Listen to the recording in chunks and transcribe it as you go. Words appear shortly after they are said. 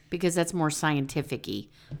because that's more scientific-y.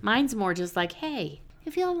 Mine's more just like, hey,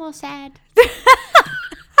 you feeling a little sad?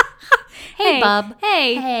 Hey, bub.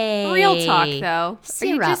 Hey. Real talk, though.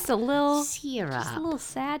 Syrup. Are you just a little Syrup.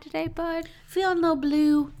 sad today, bud? Feeling a little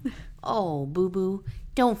blue? Oh, boo-boo.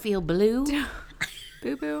 Don't feel blue.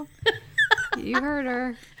 Boo-boo. You heard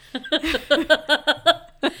her.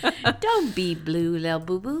 Don't be blue, little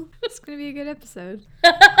boo-boo. It's going to be a good episode.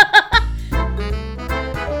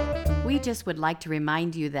 We just would like to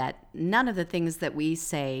remind you that none of the things that we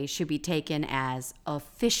say should be taken as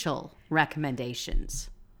official recommendations.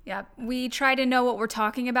 Yeah, we try to know what we're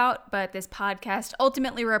talking about, but this podcast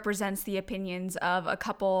ultimately represents the opinions of a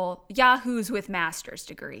couple yahoos with master's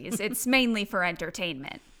degrees. It's mainly for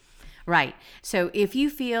entertainment. Right. So if you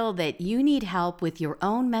feel that you need help with your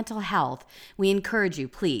own mental health, we encourage you,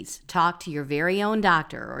 please talk to your very own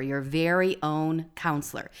doctor or your very own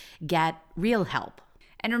counselor. Get real help.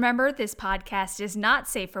 And remember, this podcast is not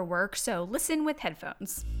safe for work, so listen with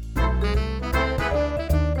headphones.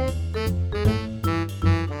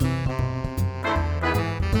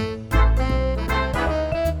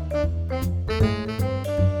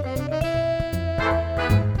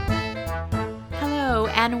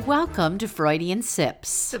 And welcome to Freudian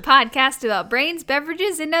Sips, The podcast about brains,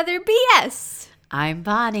 beverages, and other BS. I'm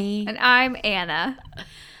Bonnie. And I'm Anna.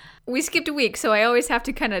 We skipped a week, so I always have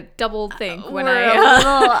to kind of double think when yeah.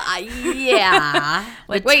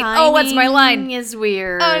 Like, wait, what's my line? Is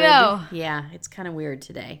weird. Oh, no. Yeah, it's kind of weird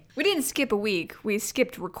today. We didn't skip a week. We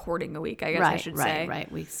skipped recording a week, I guess I should say. Right.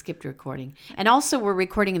 We skipped recording. And also, we're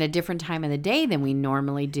recording at a different time of the day than we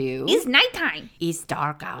normally do. It's nighttime. It's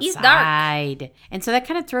dark outside. It's dark. And so that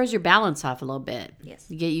kind of throws your balance off a little bit. Yes.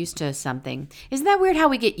 You get used to something. Isn't that weird how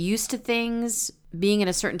we get used to things being at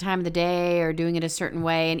a certain time of the day or doing it a certain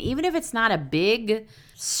way? And even if it's not a big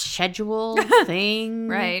schedule thing.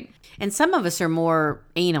 Right. And some of us are more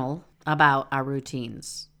anal about our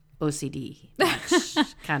routines. OCD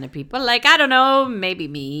kind of people. Like, I don't know, maybe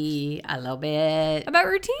me a little bit. About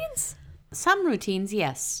routines? Some routines,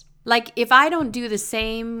 yes. Like, if I don't do the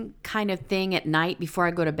same kind of thing at night before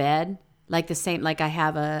I go to bed, like I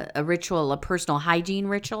have a ritual, a personal hygiene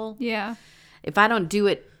ritual. Yeah. If I don't do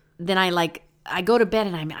it, then I go to bed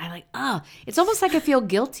and I like, it's almost like I feel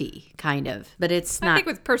guilty, kind of, but it's not. I think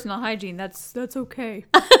with personal hygiene, that's okay.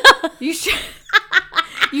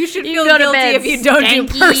 You should feel go to guilty bed if you don't do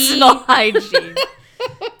stanky. personal hygiene.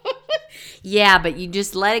 Yeah, but you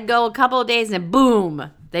just let it go a couple of days and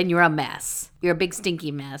boom, then you're a mess. You're a big stinky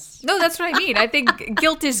mess. No, that's what I mean. I think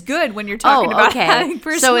guilt is good when you're talking about having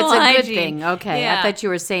personal so it's a hygiene. good thing. Okay, Yeah. I thought you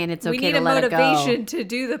were saying it's okay to let it go. We need a motivation to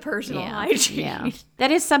do the personal hygiene. Yeah. That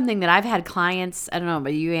is something that I've had clients, I don't know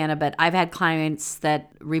about you, Anna, but I've had clients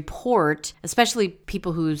that report, especially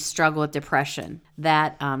people who struggle with depression,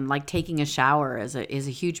 that like taking a shower is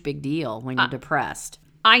a huge big deal when you're depressed.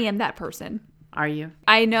 I am that person. Are you?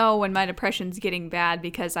 I know when my depression's getting bad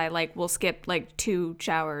because I will skip 2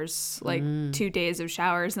 showers, 2 days of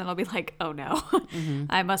showers, and then I'll be like, oh no,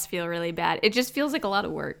 I must feel really bad. It just feels like a lot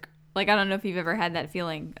of work. Like, I don't know if you've ever had that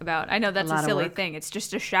feeling about, I know that's a silly thing. It's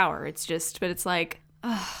just a shower. But it's like,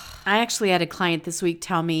 I actually had a client this week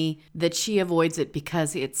tell me that she avoids it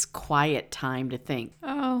because it's quiet time to think.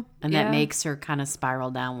 oh. And yeah. that makes her kind of spiral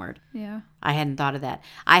downward. Yeah. I hadn't thought of that.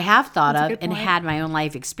 I have thought That's a of good and point. had my own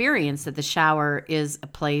life experience that the shower is a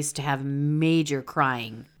place to have major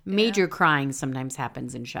crying. Major crying sometimes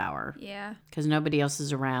happens in shower. Yeah. Because nobody else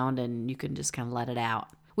is around and you can just kind of let it out.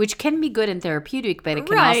 Which can be good and therapeutic, but it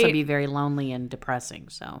can also Right. be very lonely and depressing.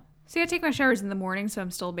 So See, I take my showers in the morning, so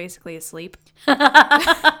I'm still basically asleep.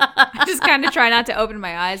 I just kind of try not to open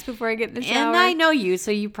my eyes before I get in the shower. And I know you, so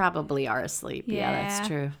you probably are asleep. Yeah, that's Yeah.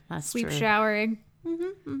 true. That's Sleep true. showering.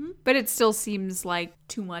 But it still seems like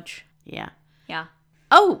too much. Yeah. Yeah.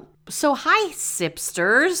 Oh, so hi,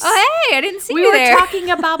 Sipsters. Oh, hey, I didn't see we you were there. talking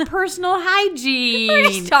about personal hygiene. We're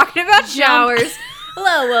just talking about showers.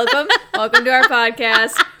 Hello, welcome. Welcome to our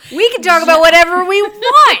podcast. We can talk about whatever we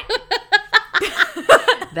want.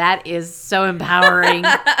 That is so empowering.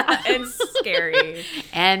 And scary.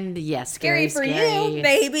 And yes, Scary for you, scary.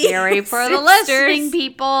 baby. Scary for the Sisters. listening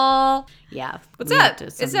people. Yeah. What's we have up? to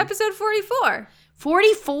It's episode 44.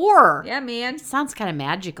 44. Yeah, man. Sounds kind of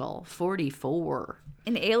magical. 44.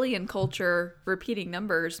 In alien culture, repeating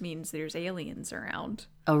numbers means there's aliens around.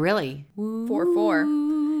 Oh, really?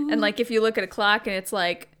 4-4. And if you look at a clock and it's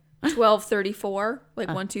 12:34,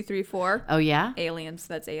 1, 2, 3, 4. Oh, yeah? Aliens,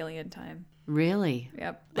 that's alien time. Really?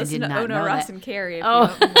 Yep. I Listen did to not Ono, know Ross, that. and Carrie if Oh. you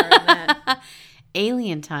want more on that.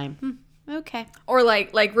 Alien time. Okay. Or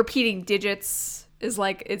like repeating digits is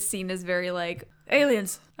it's seen as very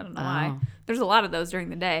aliens. I don't know why. Oh. There's a lot of those during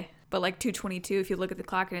the day. but like 2:22 if you look at the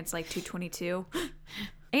clock and it's like 2:22.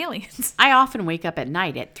 Aliens. I often wake up at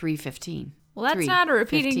night at 3:15. Well, that's not a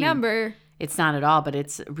repeating 3:15. number. It's not at all, but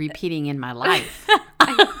it's repeating in my life.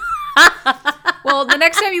 Well, the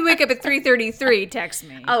next time you wake up at 3:33, text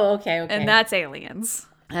me. Oh, okay. And that's aliens.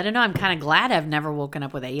 I don't know. I'm kind of glad I've never woken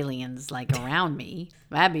up with aliens like around me.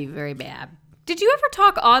 That'd be very bad. Did you ever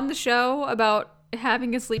talk on the show about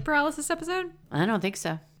having a sleep paralysis episode? I don't think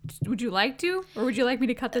so. Would you like to? Or would you like me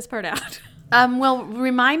to cut this part out? Well,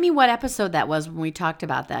 remind me what episode that was when we talked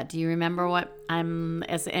about that. Do you remember what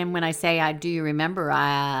and when I say I do you remember,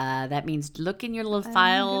 that means look in your little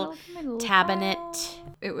file cabinet.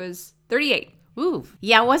 It was 38. Ooh.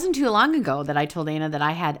 Yeah, it wasn't too long ago that I told Anna that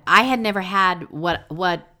I had never had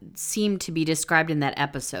what seemed to be described in that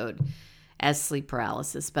episode as sleep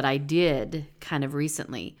paralysis, but I did kind of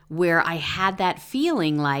recently where I had that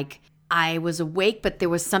feeling like I was awake, but there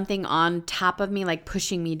was something on top of me, like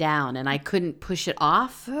pushing me down, and I couldn't push it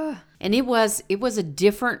off. And it was a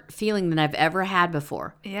different feeling than I've ever had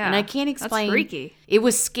before. Yeah, and I can't explain. That's freaky. It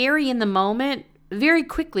was scary in the moment. Very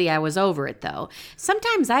quickly, I was over it, though.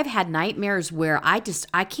 Sometimes I've had nightmares where I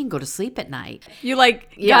can't go to sleep at night. You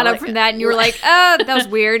got up from that and you were like, oh, that was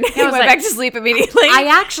weird. You went back to sleep immediately. I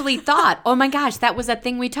actually thought, oh my gosh, that was that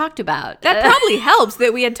thing we talked about. That probably helps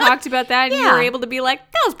that we had talked about that and you were able to be like,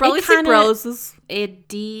 that was probably sleep paralysis. It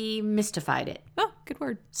demystified it. Oh, good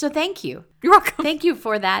word. So thank you. You're welcome. Thank you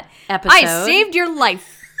for that episode. I saved your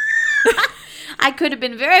life. I could have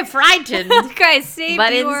been very frightened. I saved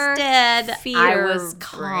but your instead, fear I was brain.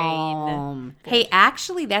 calm. Hey,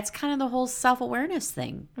 actually, that's kind of the whole self-awareness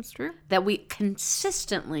thing. That's true. That we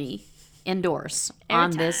consistently endorse Every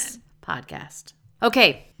on this podcast.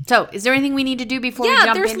 Okay, so is there anything we need to do before we Yeah,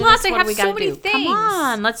 jump there's into lots. this? I What do have we so gotta many do? things. Come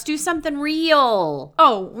on, let's do something real.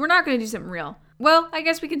 Oh, we're not going to do something real. Well, I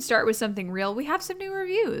guess we can start with something real. We have some new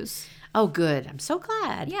reviews. Oh, good. I'm so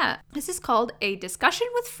glad. Yeah, this is called A Discussion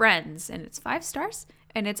with Friends, and it's 5 stars.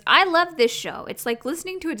 And it's, I love this show. It's like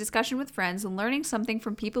listening to a discussion with friends and learning something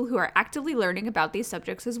from people who are actively learning about these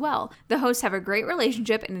subjects as well. The hosts have a great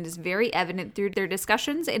relationship, and it is very evident through their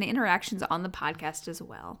discussions and interactions on the podcast as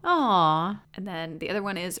well. Aw. And then the other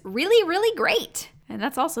one is really, really great. And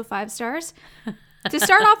that's also 5 stars. To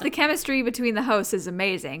start off, the chemistry between the hosts is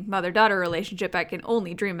amazing. Mother-daughter relationship I can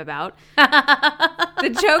only dream about.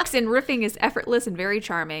 The jokes and riffing is effortless and very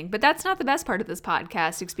charming, but that's not the best part of this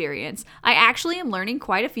podcast experience. I actually am learning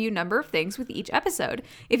quite a few number of things with each episode.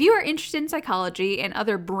 If you are interested in psychology and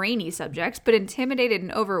other brainy subjects, but intimidated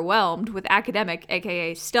and overwhelmed with academic,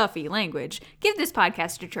 aka stuffy language, give this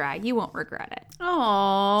podcast a try. You won't regret it.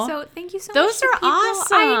 Aw. So thank you so much. Those are people.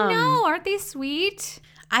 awesome. I know. Aren't they sweet?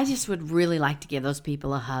 I just would really like to give those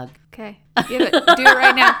people a hug. Okay. Give it. Do it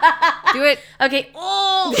right now. Do it. Okay.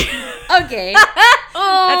 Oh. Okay.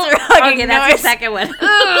 Oh. That's a hugging Okay, that's noise. the second one.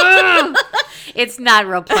 It's not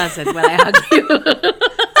real pleasant when I hug you.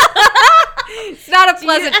 It's not a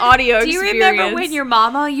pleasant audio Do you experience. remember when your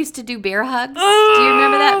mama used to do bear hugs? Do you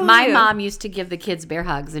remember that? My yeah. mom used to give the kids bear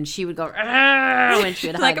hugs, and she would go when she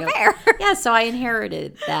would hug like a them. bear? Yeah, so I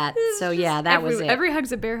inherited that. So yeah, that was it. Every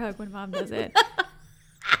hug's a bear hug when mom does it.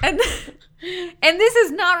 And this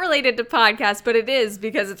is not related to podcasts, but it is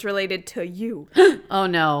because it's related to you. Oh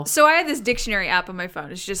no. So I have this dictionary app on my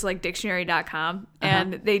phone. It's just like dictionary.com.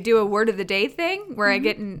 And they do a word of the day thing where I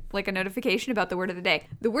get like a notification about the word of the day.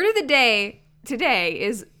 The word of the day today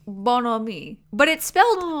is bonhomie, but it's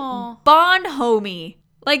spelled bonhomie.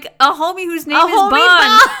 Like a homie whose name is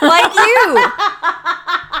Bon. Like you.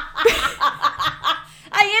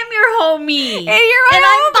 I am your homie. And you're my And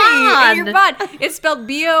I'm homie. Bon. And you're Bon. It's spelled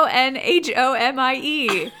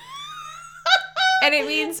BONHOMIE. And it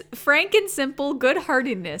means frank and simple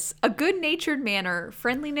good-heartedness, a good-natured manner,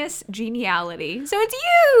 friendliness, geniality. So it's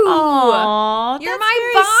you. Aww, You're that's my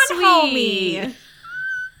very Bon sweet. homie.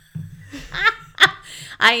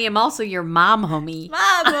 I am also your mom homie.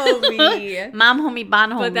 Mom homie. Mom homie,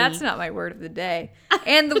 bon homie. But that's not my word of the day.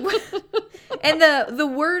 And the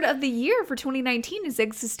word of the year for 2019 is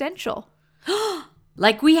existential.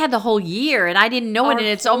 Like we had the whole year and I didn't know it, and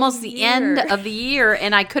it's almost the year. end of the year,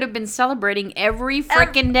 and I could have been celebrating every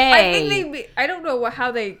freaking day. I don't know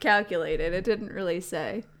how they calculated. It didn't really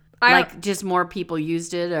say. Like just more people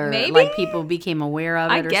used it, or Maybe? like people became aware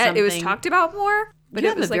of it, or something. it was talked about more. But You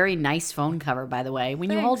it have was a very nice phone cover, by the way. When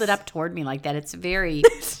you hold it Thanks. up toward me like that, it's very it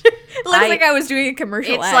looks like I was doing a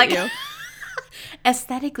commercial it's at like you.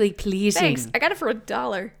 aesthetically pleasing. Thanks. I got it for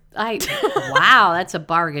 $1. Wow, that's a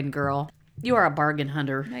bargain, girl. You are a bargain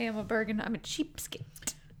hunter. I am a bargain. I'm a cheapskate.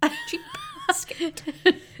 Cheapskate.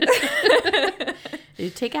 You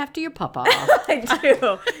take after your papa. I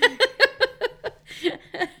do.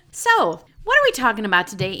 So, what are we talking about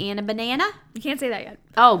today, Anna Banana? You can't say that yet.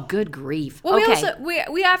 Oh, good grief. Well, okay.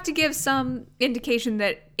 we have to give some indication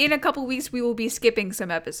that in a couple weeks we will be skipping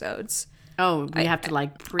some episodes. Oh, we have to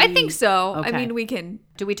like I think so. Okay. I mean, we can.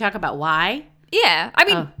 Do we talk about why? Yeah. I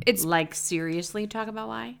mean, it's. Like seriously talk about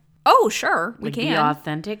why? Oh, sure. We Like, can. be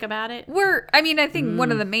authentic about it? I think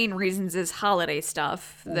one of the main reasons is holiday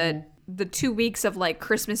stuff. That the 2 weeks of like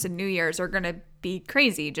Christmas and New Year's are going to be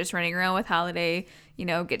crazy, just running around with holiday,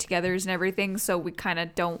 get-togethers and everything. So we kind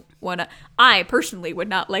of don't want to. I personally would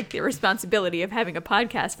not like the responsibility of having a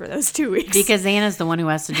podcast for those 2 weeks. Because Anna's the one who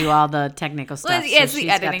has to do all the technical stuff. Well, yeah, it's so the she's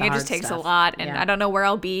got editing. It hard just takes stuff. a lot, and Yeah. I don't know where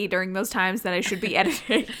I'll be during those times that I should be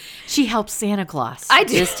editing. She helps Santa Claus. I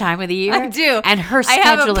do. This time of the year. I do. And her I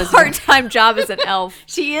have schedule a is part-time job as an elf.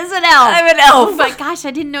 She is an elf. I'm an elf. Oh my gosh,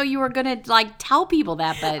 I didn't know you were gonna like tell people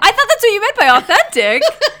that, but I thought that's what you meant by authentic.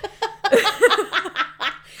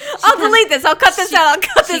 I'll delete this. I'll cut this out.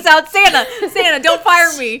 This out. Santa, don't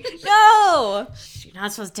fire me. No. you're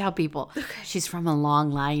not supposed to tell people. She's from a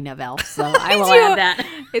long line of elves, so I will do. add that.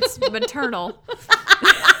 It's maternal.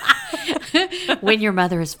 When your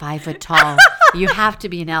mother is 5 foot tall, you have to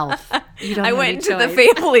be an elf. You don't I have went any into the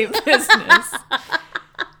choice. family business.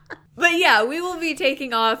 But yeah, we will be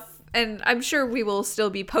taking off, and I'm sure we will still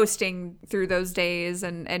be posting through those days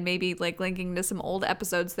and maybe like linking to some old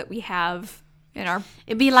episodes that we have in our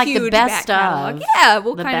It'd be like the huge best back catalog. of. Yeah,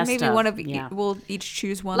 we'll The kind of best maybe of, one of yeah. we'll each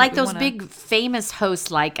choose one. Like that we those wanna- big famous hosts,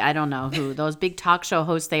 like I don't know who, those big talk show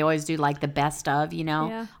hosts, they always do like the best of,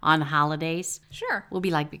 Yeah. on holidays. Sure. We'll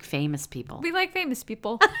be like big famous people. We like famous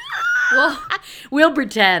people. well, We'll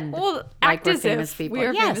pretend we'll like act we're as famous if people. we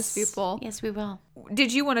are Yes. famous people. Yes, we will.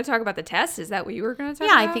 Did you want to talk about the test? Is that what you were going to talk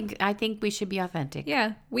Yeah, about? I think we should be authentic.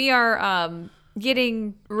 Yeah, we are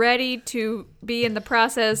getting ready to be in the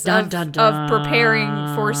process Dun, of, dun, dun. of preparing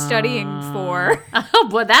for studying for Oh,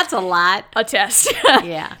 boy, that's a lot. a test.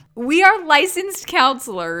 Yeah, We are licensed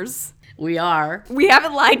counselors. we are. We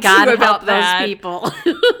haven't lied God to you help about that, those people.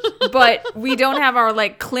 but we don't have our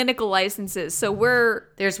like clinical licenses. So we're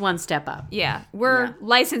There's one step up. we're Yeah.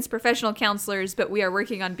 licensed professional counselors, but we are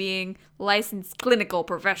working on being licensed clinical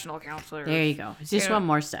professional counselors. There you go. It's just Yeah. one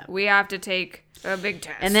more step. We have to take a big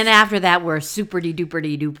test. And then after that, we're super-de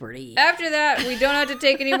duper-de duper-de. after that, we don't have to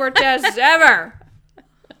take any more tests ever.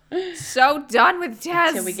 So done with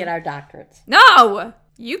tests. Until we get our doctorates. No!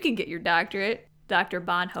 You can get your doctorate, Dr.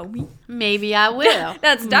 Bonhomie. Maybe I will.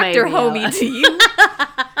 That's Dr. Maybe I will. Homie to you.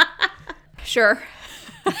 Sure.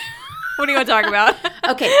 What do you want to talk about?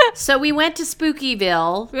 Okay, so we went to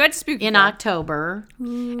Spookyville We went to Spooky in October,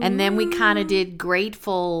 and then we kind of did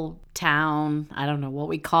Grateful Town. I don't know what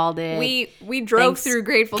we called it. We drove Thanks. through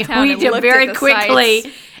Grateful Town We and did looked very at the quickly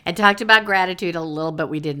sites. and talked about gratitude a little, but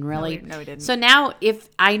we didn't really. No, we didn't. So now, if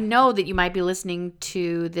I know that you might be listening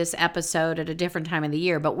to this episode at a different time of the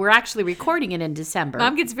year, but we're actually recording it in December.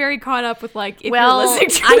 Mom gets very caught up with like if Well, you're listening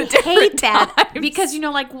to I it at different hate that times. because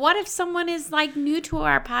like, what if someone is like new to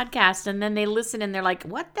our podcast and then they listen and they're like,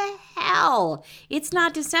 "What the hell? It's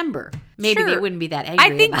not December." Maybe they Sure. wouldn't be that angry.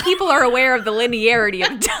 I think about it. people are aware of the linearity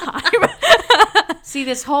of time. See,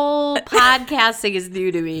 this whole podcasting is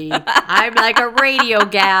new to me. I'm like a radio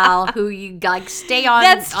gal who you like stay on.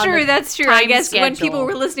 That's on true. the That's true. I time guess when schedule. people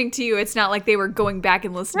were listening to you, it's not like they were going back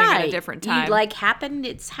and listening at a different time. You like happened.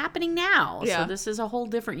 It's happening now. Yeah. So this is a whole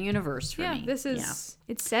different universe for yeah, me. this is.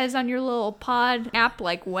 It says on your little pod app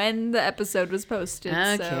like when the episode was posted.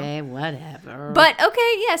 Okay, whatever. But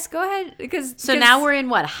okay, yes, go ahead because so now we're in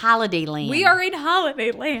what? Holiday Land. we are in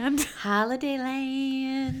Holiday Land, Holiday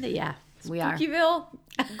Land. Yeah, we are. Spookyville,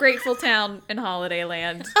 Grateful Town, and Holiday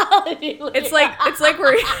Land. Holiday Land. It's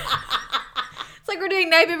like we're doing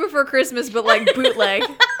Nightmare Before Christmas, but like bootleg.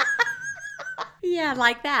 Yeah,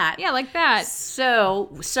 like that. Yeah, like that. So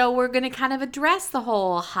we're gonna kind of address the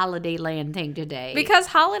whole Holiday Land thing today. Because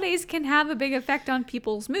holidays can have a big effect on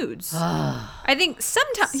people's moods. I think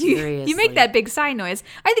sometimes you Seriously. make that big sigh noise.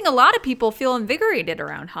 I think a lot of people feel invigorated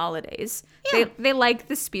around holidays. Yeah. They like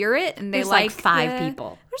the spirit and they There's like like 5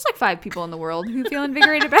 people. There's like 5 people in the world who feel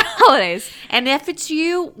invigorated about holidays. And if it's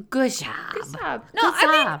you, good job. No, Good I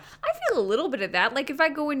mean, job. I feel a little bit of that. Like if I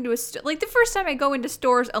go into a store, like the first time I go into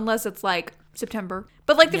stores, unless it's like September,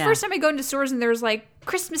 but like the Yeah. first time I go into stores and there's like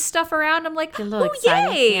Christmas stuff around, I'm like, You're a little oh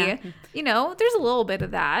excited, yay! yeah. You know, there's a little bit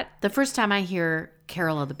of that. The first time I hear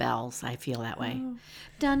Carol of the Bells, I feel that way.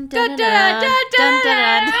 Dun, Dun, dun, dun, dun, dun, dun,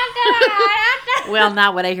 dun, dun, dun. Well,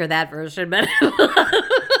 not when I hear that version, but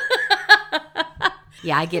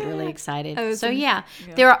yeah, I get really excited. I was So in- yeah,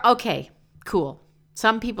 there are okay, cool.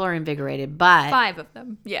 Some people are invigorated, but 5 of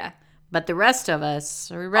them, yeah. the rest of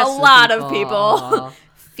us, or the A rest of the lot of people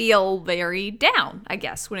feel very down, I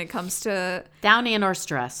guess, when it comes to Down and or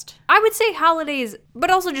stressed. I would say holidays, but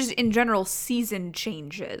also just in general season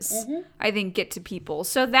changes, I think get to people.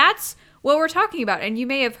 So that's what we're talking about. And you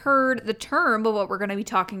may have heard the term of what we're going to be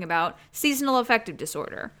talking about, seasonal affective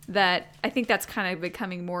disorder. That I think that's kind of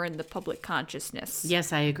becoming more in the public consciousness.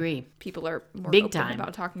 Yes, I agree. People are more Big open time.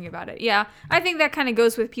 about talking about it. Yeah. I think that kind of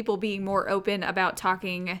goes with people being more open about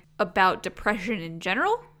talking about depression in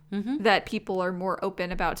general. That people are more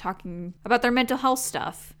open about talking about their mental health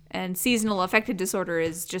stuff. And seasonal affective disorder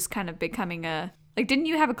is just kind of becoming a... Like, didn't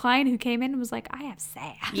you have a client who came in and was like, I have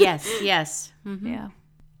SAD? Yes. Yeah.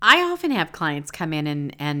 I often have clients come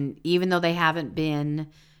in and even though they haven't been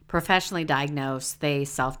professionally diagnosed, they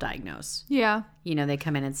self-diagnose. Yeah. You know, they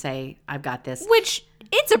come in and say, I've got this. Which,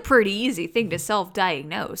 it's a pretty easy thing to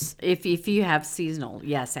self-diagnose. If you have seasonal,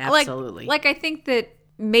 yes, absolutely. Like I think that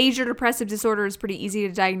major depressive disorder is pretty easy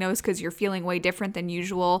to diagnose because you're feeling way different than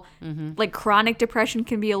usual. Like chronic depression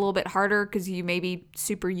can be a little bit harder because you may be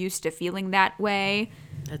super used to feeling that way.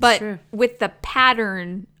 That's true. With the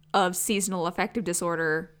pattern of seasonal affective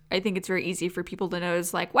disorder, I think it's very easy for people to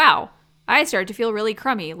notice, like, wow, I started to feel really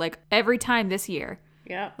crummy, like every time this year.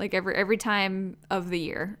 Yeah. Like every time of the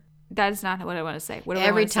year. That is not what I want to say. What do I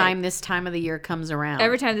Every want to say? time this time of the year comes around.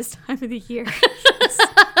 Every time this time of the year.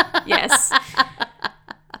 Yes.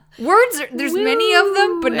 Words, there's many of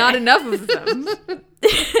them, but not enough of them.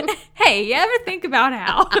 Hey, you ever think about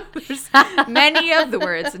how there's many of the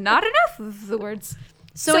words, not enough of the words?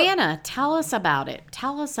 So Anna, tell us about it.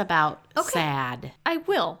 Tell us about SAD. I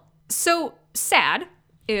will. So SAD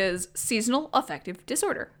is seasonal affective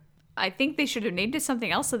disorder. I think they should have named it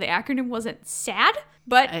something else so the acronym wasn't SAD,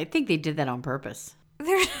 but I think they did that on purpose.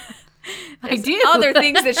 there's do. other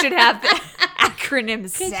things that should have the acronym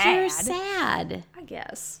Because SAD. you're sad. I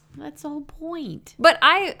guess. That's the whole point. But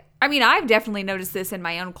I mean, I've definitely noticed this in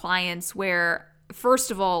my own clients where,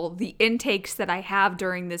 first of all, the intakes that I have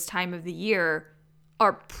during this time of the year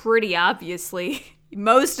are pretty obviously,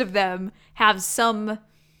 most of them have some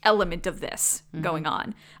element of this going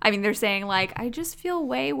on. I mean, they're saying like, I just feel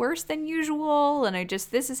way worse than usual. And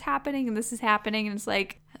this is happening and this is happening. And it's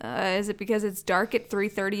like, is it because it's dark at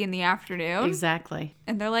 3:30 in the afternoon? Exactly.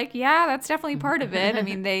 And they're like, yeah, that's definitely part of it. I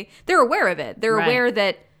mean, they're aware of it. They're Right. aware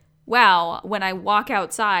that, wow, when I walk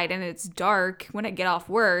outside and it's dark, when I get off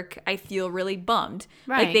work, I feel really bummed.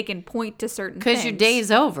 Right. Like they can point to certain things. Because your day's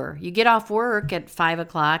over. You get off work at 5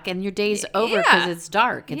 o'clock and your day's over because it's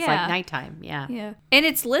dark. It's Yeah. like nighttime. Yeah. Yeah. And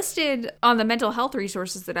it's listed on the mental health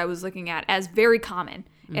resources that I was looking at as very common.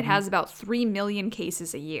 It has about 3 million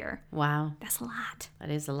cases a year. Wow. That's a lot. That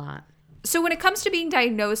is a lot. So when it comes to being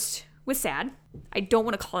diagnosed with SAD, I don't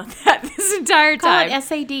want to call it that this entire Call time. it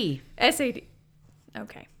SAD. SAD.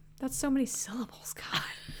 Okay. That's so many syllables, God.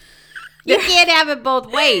 You can't have it both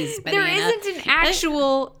ways, There Banana. isn't an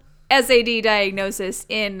actual SAD diagnosis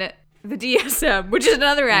in the DSM, which is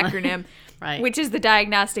another acronym, Right. which is the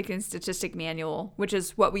Diagnostic and Statistic Manual, which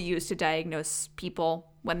is what we use to diagnose people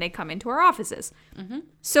when they come into our offices.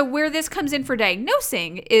 So where this comes in for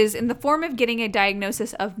diagnosing is in the form of getting a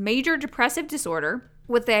diagnosis of major depressive disorder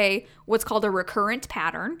with what's called a recurrent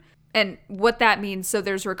pattern. And what that means, so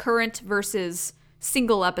there's recurrent versus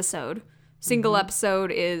single episode. Single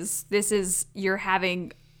episode is you're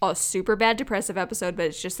having a super bad depressive episode, but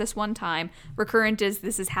it's just this one time. Recurrent is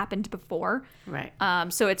this has happened before. Right.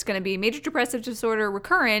 So it's going to be major depressive disorder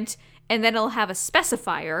recurrent, and then it'll have a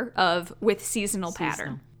specifier of with seasonal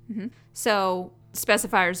pattern. So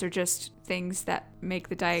specifiers are just things that make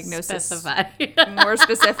the diagnosis Specify. more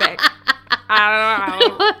specific.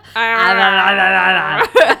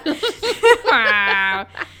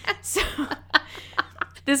 So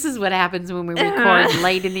This is what happens when we record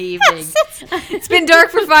late in the evening. it's been dark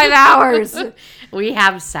for 5 hours. We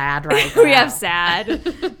have SAD right now. We have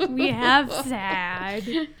SAD. We have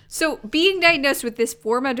SAD. So being diagnosed with this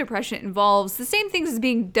form of depression involves the same things as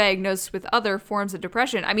being diagnosed with other forms of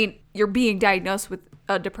depression. I mean, you're being diagnosed with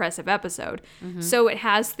a depressive episode. So it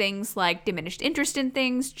has things like diminished interest in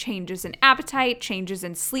things, changes in appetite, changes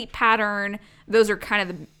in sleep pattern. Those are kind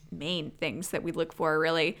of the main things that we look for,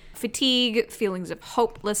 really. Fatigue, feelings of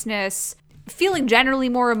hopelessness, feeling generally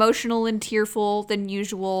more emotional and tearful than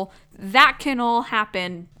usual. That can all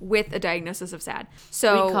happen with a diagnosis of SAD.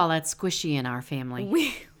 So We call that squishy in our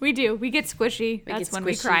family. we do. We get squishy. That's get when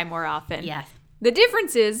we squishy. cry more often. Yeah. The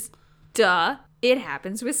difference is, it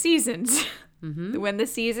happens with seasons. When the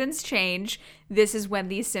seasons change, this is when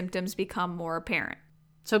these symptoms become more apparent.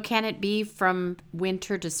 So can it be from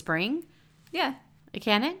winter to spring? Yeah.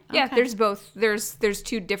 Can it? Yeah, Okay. there's both. There's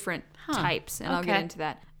two different types, and I'll get Okay. into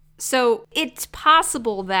that. So it's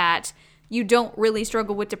possible that you don't really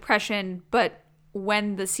struggle with depression, but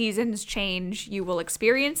when the seasons change, you will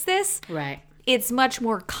experience this. Right. It's much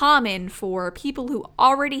more common for people who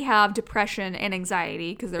already have depression and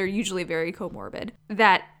anxiety, because they're usually very comorbid,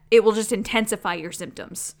 that it will just intensify your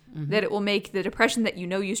symptoms. That it will make the depression that you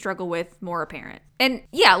know you struggle with more apparent. And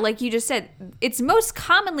yeah, like you just said, it's most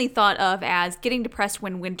commonly thought of as getting depressed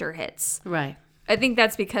when winter hits. Right. I think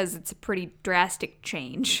that's because it's a pretty drastic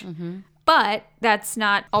change. But that's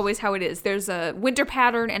not always how it is. There's a winter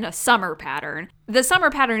pattern and a summer pattern. The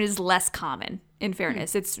summer pattern is less common, in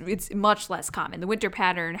fairness. It's much less common. The winter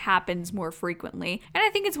pattern happens more frequently. And I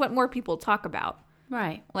think it's what more people talk about.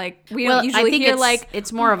 Right. Like, we don't usually hear, like...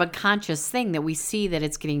 It's more of a conscious thing that we see that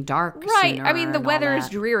it's getting dark Right. sooner I mean, the and all weather is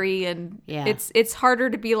that. dreary, and Yeah. it's harder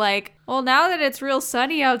to be like, well, now that it's real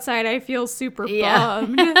sunny outside, I feel super Yeah.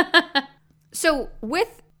 bummed. So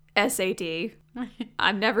with SAD,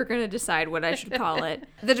 I'm never going to decide what I should call it.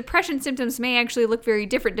 The depression symptoms may actually look very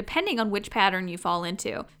different depending on which pattern you fall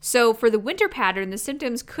into. So for the winter pattern, the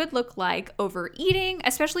symptoms could look like overeating,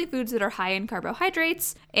 especially foods that are high in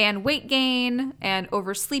carbohydrates, and weight gain, and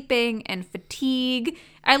oversleeping, and fatigue.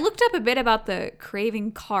 I looked up a bit about the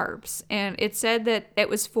craving carbs, and it said that it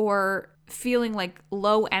was for feeling like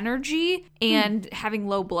low energy and having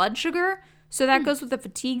low blood sugar. So that goes with the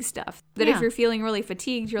fatigue stuff. That if Yeah. you're feeling really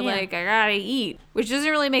fatigued, you're Yeah. like, I gotta eat. Which doesn't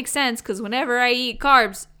really make sense, because whenever I eat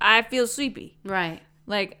carbs, I feel sleepy. Right.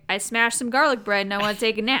 Like, I smashed some garlic bread and I want to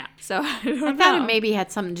take a nap. So I don't I thought know. it maybe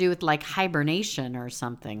had something to do with like hibernation or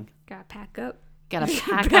something. Gotta pack up. Got to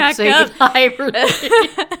pack Pack up so you up. can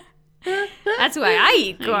hibernate. That's why I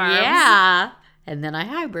eat carbs. Yeah. And then I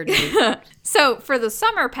hibernate. So for the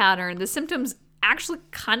summer pattern, the symptoms actually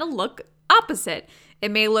kind of look opposite. It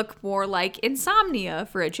may look more like insomnia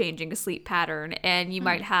for a changing sleep pattern, and you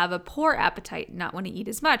might have a poor appetite and not want to eat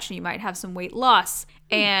as much, and you might have some weight loss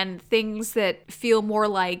and things that feel more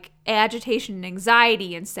like agitation and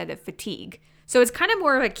anxiety instead of fatigue. So it's kind of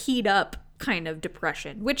more of a keyed up kind of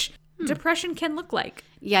depression, which depression can look like.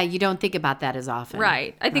 Yeah, you don't think about that as often.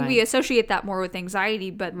 Right. I think we associate that more with anxiety,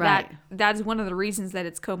 but Right. that's one of the reasons that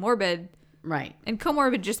it's comorbid. Right. And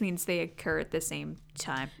comorbid just means they occur at the same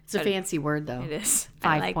time. It's a fancy word, though. It is.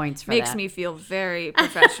 5 points for makes that. me feel very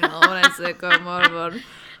professional when I say comorbid.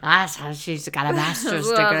 That's how she's got a master's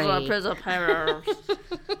degree.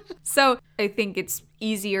 So I think it's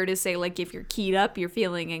easier to say, like, if you're keyed up, you're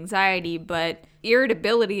feeling anxiety, but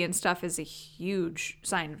irritability and stuff is a huge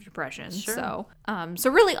sign of depression. Sure. So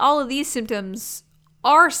really all of these symptoms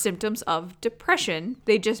are symptoms of depression.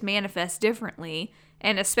 They just manifest differently.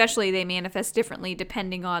 And especially they manifest differently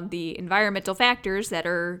depending on the environmental factors that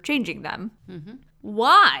are changing them.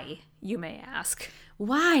 Why, you may ask?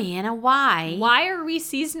 Why, Anna? Why? Why are we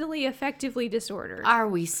seasonally affectively disordered? Are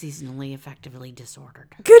we seasonally affectively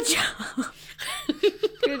disordered? Good job.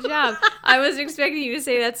 Good job. I was expecting you to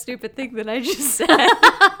say that stupid thing that I just said.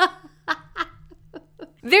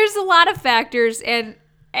 There's a lot of factors, and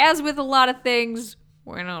as with a lot of things,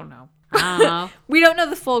 we don't know. I don't know. We don't know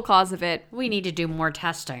the full cause of it. We need to do more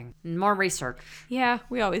testing, more research. Yeah,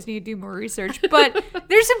 we always need to do more research. But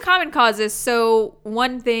there's some common causes. So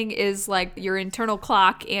one thing is like your internal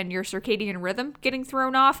clock and your circadian rhythm getting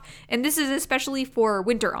thrown off. And this is especially for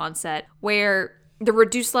winter onset, where the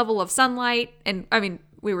reduced level of sunlight, and I mean,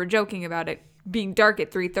 we were joking about it being dark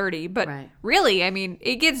at 3:30, but Right. really, I mean,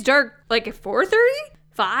 it gets dark like at 4:30,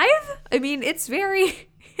 5. I mean, it's very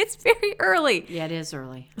early. Yeah, it is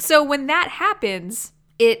early. So when that happens,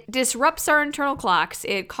 it disrupts our internal clocks.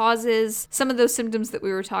 It causes some of those symptoms that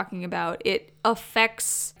we were talking about. It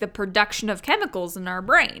affects the production of chemicals in our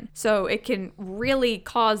brain. So it can really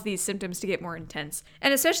cause these symptoms to get more intense.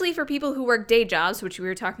 And especially for people who work day jobs, which we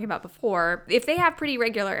were talking about before, if they have pretty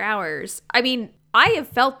regular hours. I mean, I have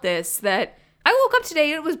felt this, that I woke up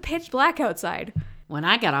today and it was pitch black outside. When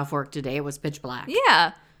I got off work today, it was pitch black.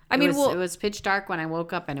 Yeah. I mean, it was pitch dark when I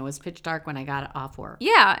woke up, and it was pitch dark when I got off work.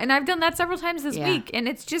 yeah, and I've done that several times this Yeah. week, and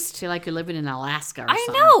it's just I feel like you're living in Alaska or I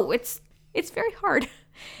something. know it's very hard.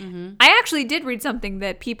 I actually did read something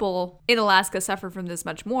that people in Alaska suffer from this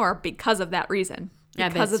much more because of that reason. I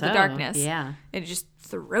bet Because of the so. darkness. Yeah. It just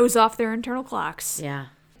throws off their internal clocks. Yeah.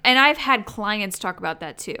 And I've had clients talk about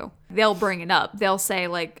that too. They'll bring it up. They'll say,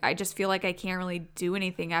 like, I just feel like I can't really do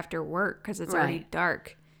anything after work because it's already Right.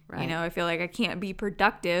 dark. Right. You know, I feel like I can't be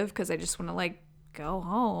productive because I just want to, like, go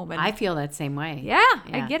home. And I feel that same way. yeah,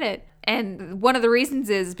 I get it. And one of the reasons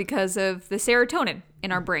is because of the serotonin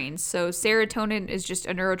in our brains. So serotonin is just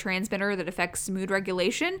a neurotransmitter that affects mood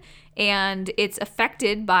regulation, and it's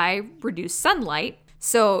affected by reduced sunlight.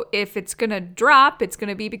 So if it's going to drop, it's going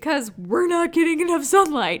to be because we're not getting enough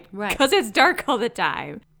sunlight. Right. Because it's dark all the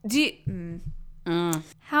time.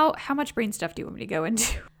 How much brain stuff do you want me to go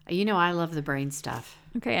into? You know, I love the brain stuff.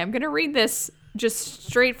 Okay, I'm going to read this just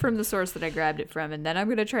straight from the source that I grabbed it from, and then I'm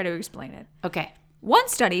going to try to explain it. Okay. One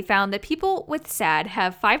study found that people with SAD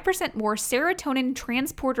have 5% more serotonin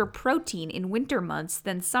transporter protein in winter months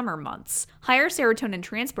than summer months. Higher serotonin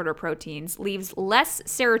transporter proteins leaves less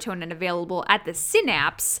serotonin available at the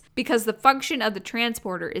synapse because the function of the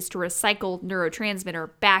transporter is to recycle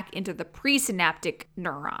neurotransmitter back into the presynaptic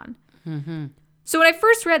neuron. Mm-hmm. So when I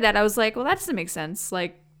first read that, I was like, well, that doesn't make sense.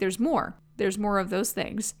 Like, there's more. There's more of those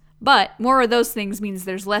things. But more of those things means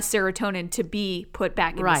there's less serotonin to be put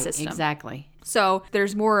back in the system. Right, exactly. So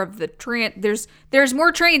there's more of the there's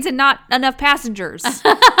more trains and not enough passengers.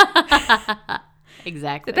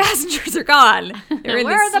 Exactly. The passengers are gone. They're in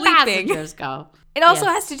Where the the sleeping. passengers go? It also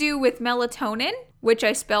has to do with melatonin, which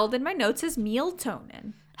I spelled in my notes as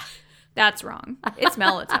mealtonin. That's wrong. It's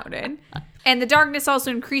melatonin. And the darkness also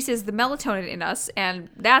increases the melatonin in us, and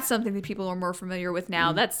that's something that people are more familiar with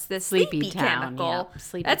now. That's the sleepy Town, chemical.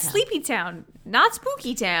 yeah. That's Town. Sleepy Town, not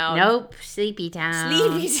Spooky Town. Nope, Sleepy Town.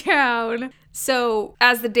 Sleepy Town. So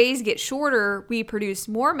as the days get shorter, we produce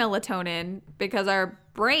more melatonin because our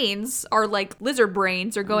brains, our like lizard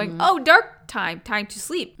brains, are going, oh, dark time to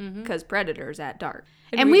sleep, because predators at dark.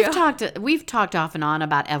 And we've talked off and on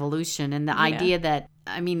about evolution and the idea that,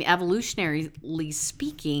 I mean, evolutionarily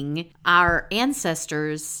speaking, our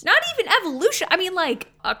ancestors... Not even evolution. I mean, like,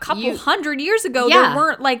 a couple hundred years ago, there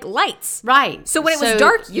weren't, like, lights. Right. So when it was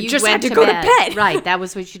dark, you just had to go to bed. Right. That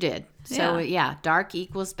was what you did. So, yeah, dark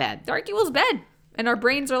equals bed. Dark equals bed. And our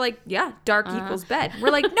brains are like, yeah, dark equals bed. We're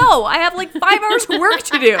like, no, I have, like, 5 hours of work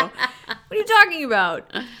to do. What are you talking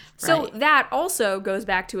about? So that also goes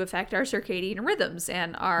back to affect our circadian rhythms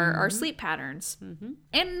and our sleep patterns. Mm-hmm.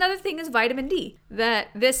 And another thing is vitamin D, that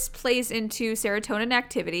this plays into serotonin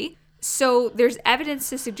activity. So there's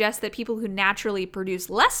evidence to suggest that people who naturally produce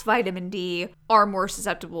less vitamin D are more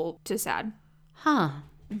susceptible to SAD. Huh.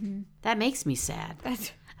 Mm-hmm. That makes me sad.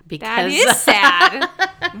 That is sad.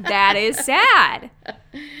 That is sad.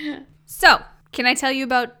 So, can I tell you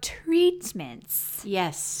about treatments?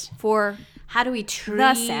 Yes. For... How do we treat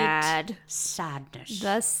the sad? Sadness.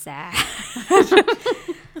 The sad.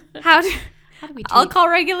 How do we treat? I'll call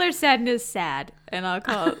regular sadness sad, and I'll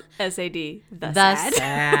call SAD the sad.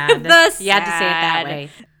 Sad. The sad. You have to say it that way.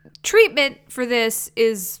 Treatment for this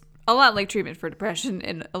is a lot like treatment for depression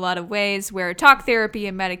in a lot of ways, where talk therapy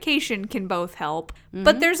and medication can both help. Mm-hmm.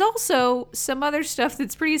 But there's also some other stuff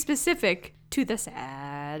that's pretty specific to the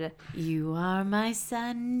sad. You are my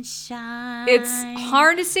sunshine. It's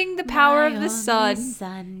harnessing the power of the sun.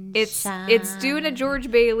 Sunshine. It's doing a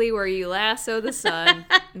George Bailey where you lasso the sun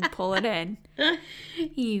and pull it in.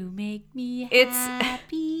 You make me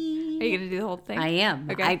happy. Are you gonna do the whole thing? I am.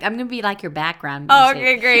 Okay. I'm gonna be like your background Oh, music.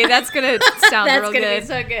 okay, great. That's gonna sound real good. That's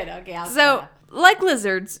gonna be so good. Okay. So, like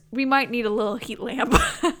lizards, we might need a little heat lamp.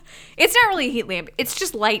 It's not really a heat lamp. It's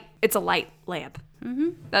just light. It's a light lamp. Mm-hmm.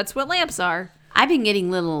 That's what lamps are. I've been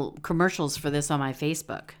getting little commercials for this on my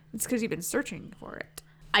Facebook. It's because you've been searching for it.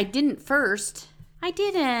 I didn't first. I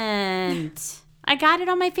didn't. I got it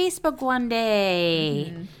on my Facebook one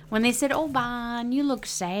day when they said, "Oh, Bon, you look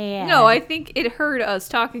sad." No, I think it heard us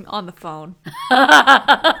talking on the phone.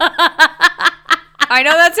 I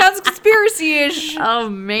know that sounds conspiracy-ish. Oh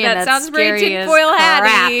man, that sounds very tinfoil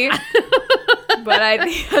hatty. But I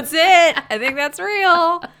think that's it. I think that's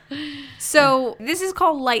real. So this is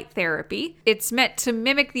called light therapy. It's meant to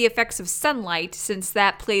mimic the effects of sunlight, since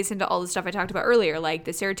that plays into all the stuff I talked about earlier, like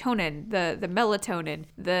the serotonin, the melatonin,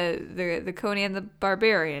 the Conan the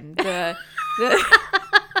Barbarian, the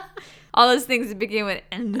all those things that begin with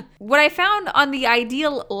N. What I found on the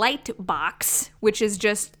Ideal Light box, which is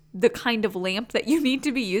just the kind of lamp that you need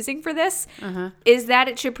to be using for this, is that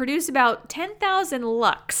it should produce about 10,000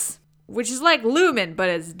 lux, which is like lumen, but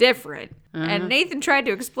it's different. And Nathan tried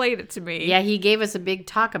to explain it to me. Yeah, he gave us a big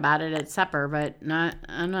talk about it at supper, but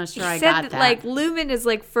I'm not sure I said got that. Like lumen is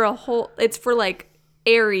like for a whole, it's for like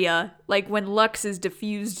area, like when lux is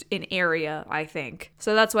diffused in area, I think.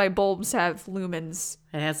 So that's why bulbs have lumens.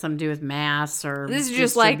 It has something to do with mass or this is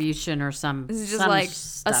just distribution like, or some. This is just some like a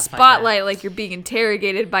stuff spotlight, like you're being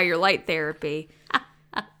interrogated by your light therapy.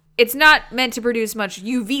 It's not meant to produce much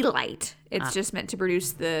UV light. It's just meant to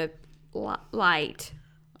produce the light.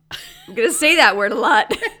 I'm going to say that word a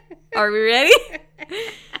lot. Are we ready?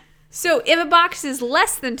 So if a box is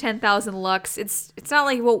less than 10,000 lux, it's not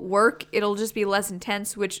like it won't work. It'll just be less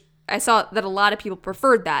intense, which I saw that a lot of people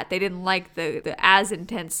preferred that. They didn't like the as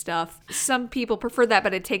intense stuff. Some people prefer that,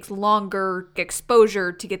 but it takes longer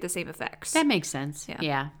exposure to get the same effects. That makes sense.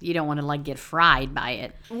 Yeah. You don't want to like get fried by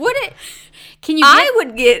it. Would it? Can you? I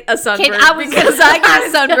would get a sunburn because I get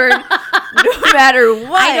a sunburn no matter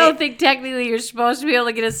what. I don't think technically you're supposed to be able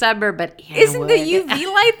to get a sunburn, but isn't the UV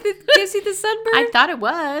light that gives you the sunburn? I thought it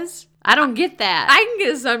was. I don't get that. I can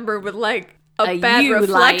get a sunburn with like a bad U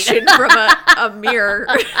reflection light. from a mirror.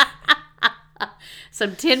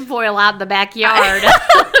 Some tinfoil out in the backyard.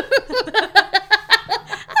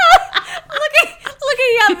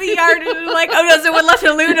 Looking out the yard and like, oh no, someone left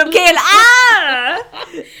aluminum can. Ah!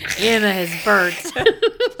 Anna has burnt.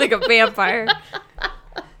 Like a vampire.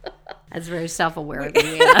 That's very self-aware of you,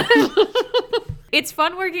 Anna. It's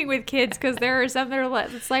fun working with kids because there are some that are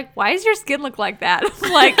like, it's like, why does your skin look like that?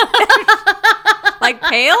 Like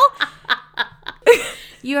pale?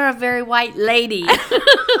 You're a very white lady.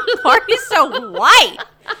 Why are you so white?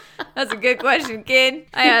 That's a good question, kid.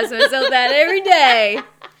 I ask myself that every day.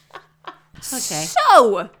 Okay.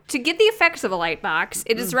 So, to get the effects of a light box,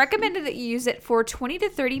 it is recommended that you use it for 20 to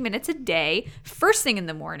 30 minutes a day, first thing in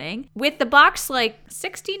the morning, with the box like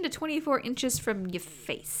 16 to 24 inches from your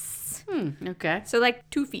face. Okay. So like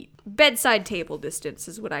 2 feet. Bedside table distance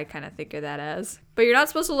is what I kind of think of that as. But you're not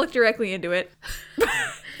supposed to look directly into it.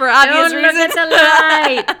 For obvious Don't reasons. look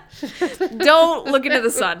at the light. Don't look into the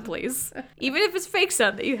sun, please. Even if it's fake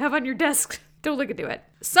sun that you have on your desk, don't look into it.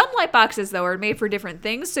 Some light boxes, though, are made for different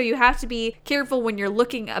things, so you have to be careful when you're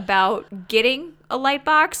looking about getting a light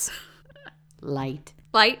box. Light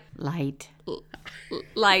Box.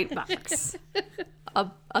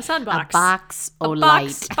 A sun box. A box o' A light.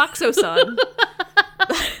 Boxo sun.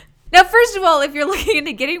 Now, first of all, if you're looking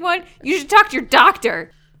into getting one, you should talk to your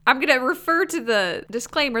doctor. I'm going to refer to the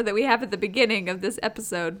disclaimer that we have at the beginning of this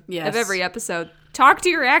episode, Yes. of every episode. Talk to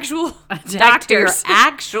your actual Talk to your doctors.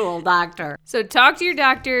 actual doctor. So talk to your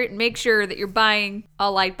doctor and make sure that you're buying a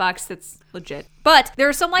light box that's legit. But there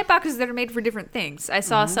are some light boxes that are made for different things. I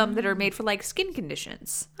saw some that are made for like skin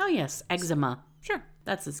conditions. Oh, yes. Eczema. Sure.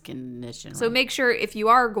 That's a skin condition. So make sure if you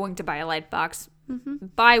are going to buy a light box,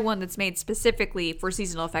 buy one that's made specifically for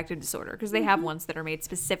seasonal affective disorder because they have ones that are made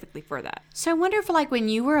specifically for that. So I wonder if, like, when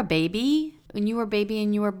you were a baby and you were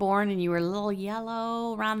born and you were a little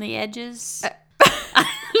yellow around the edges,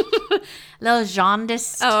 little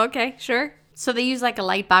jaundice. Oh, okay, sure. So they use like a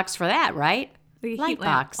light box for that, right? The Light heat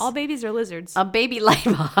lamp. box. All babies are lizards. A baby light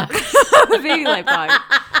box. A baby light box.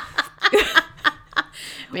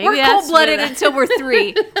 Maybe We're that's cold-blooded where until we're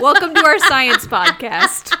 3. Welcome to our science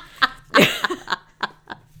podcast.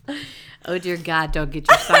 Oh, dear God, don't get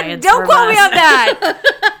your science Don't from quote me us. on that.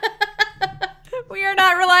 We are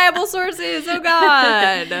not reliable sources. Oh,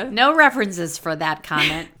 God. No references for that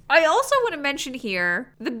comment. I also want to mention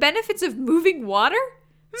here the benefits of moving water.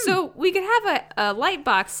 So we could have a light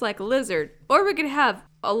box like a lizard, or we could have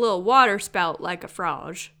a little water spout like a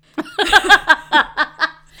frog.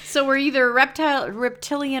 So we're either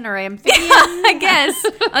reptilian or amphibian. I guess,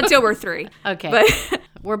 until we're 3. Okay. But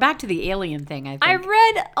We're back to the alien thing, I think. I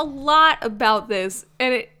read a lot about this,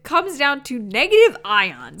 and it comes down to negative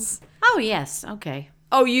ions. Oh, yes. Okay.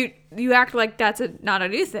 Oh, you act like that's not a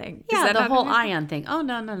new thing. Is Yeah, that the not a whole new thing? ion thing. Oh,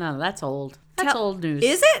 no. That's old. That's old news.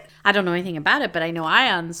 Is it? I don't know anything about it, but I know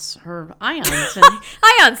ions are ions. And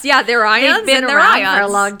Ions, yeah, they're ions. they've been and they're around ions. for a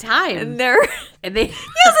long time. And they're... And they, Yes,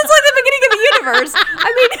 it's like the beginning of the universe.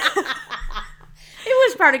 I mean... it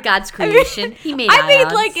was part of God's creation. He made I mean,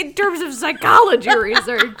 ions. like, in terms of psychology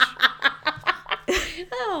research.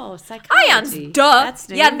 Oh, psychology. Ions, duh. That's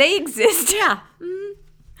new. Yeah, they exist. Yeah.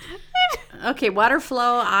 Okay, water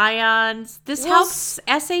flow, ions. This Well, helps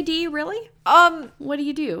SAD, really? What do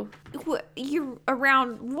you do? You're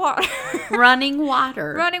around water. Running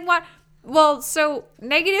water. Running water. Well, so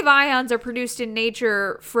negative ions are produced in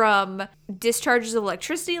nature from discharges of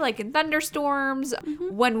electricity, like in thunderstorms,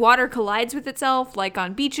 when water collides with itself, like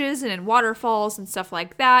on beaches and in waterfalls and stuff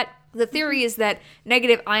like that. The theory is that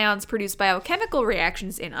negative ions produce biochemical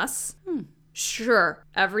reactions in us. Sure,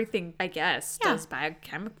 everything, I guess, does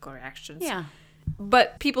biochemical reactions. Yeah.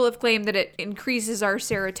 But people have claimed that it increases our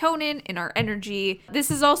serotonin and our energy.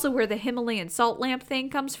 This is also where the Himalayan salt lamp thing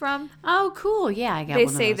comes from. Oh, cool. Yeah, I got They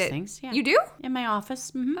one say of those that things. Yeah. you do? In my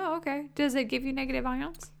office. Mm-hmm. Oh, okay. Does it give you negative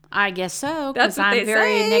ions? I guess so, That's because what I'm they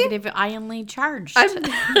very say. negative ionly charged. I'm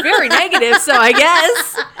very negative, so I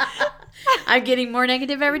guess. I'm getting more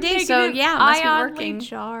negative every day, so yeah, it must be working. Ionly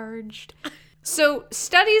charged. So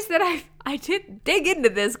studies that I did dig into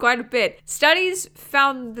this quite a bit. Studies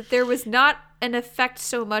found that there was not an effect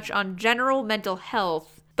so much on general mental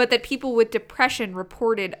health but that people with depression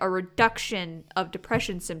reported a reduction of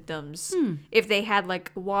depression symptoms if they had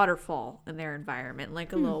like a waterfall in their environment,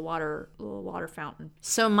 like a little water fountain.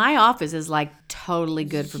 So my office is like totally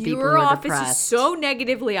good for people who Your are office depressed. is so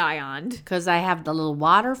negatively ioned. Because I have the little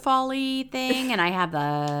waterfall-y thing, and I have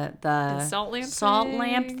the salt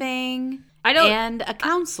lamp thing. I don't- and a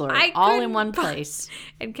counselor I all in couldn't one place.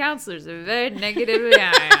 And counselors are very negatively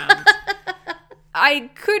ioned. I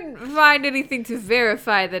couldn't find anything to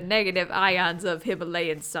verify the negative ions of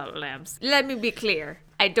Himalayan salt lamps. Let me be clear.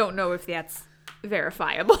 I don't know if that's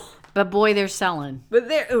verifiable. But boy, they're selling. But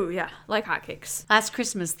like hotcakes. Last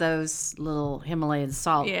Christmas, those little Himalayan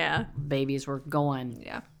salt Yeah. babies were going.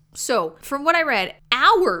 Yeah. So, from what I read,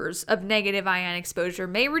 hours of negative ion exposure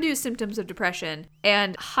may reduce symptoms of depression,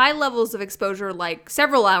 and high levels of exposure, like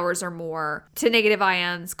several hours or more, to negative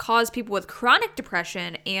ions cause people with chronic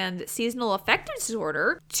depression and seasonal affective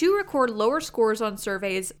disorder to record lower scores on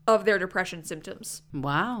surveys of their depression symptoms.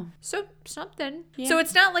 Wow. So, something. So,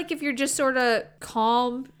 it's not like if you're just sort of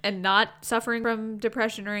calm and not suffering from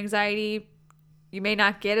depression or anxiety, you may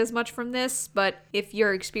not get as much from this, but if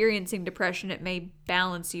you're experiencing depression, it may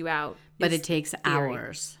balance you out. But is it takes theory.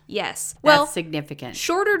 hours. Yes. That's Well, significant.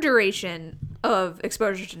 shorter duration of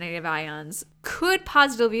exposure to negative ions could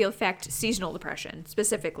positively affect seasonal depression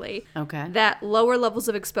specifically. Okay. That lower levels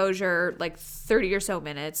of exposure, like 30 or so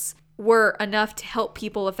minutes, were enough to help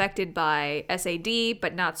people affected by SAD,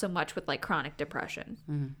 but not so much with like chronic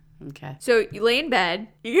depression. Okay. So you lay in bed,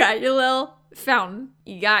 you got your little fountain,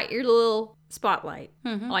 you got your little spotlight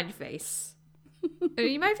on your face. And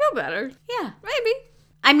you might feel better. Yeah. Maybe.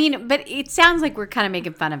 I mean, but it sounds like we're kind of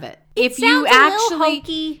making fun of it. If you sounds a little actually,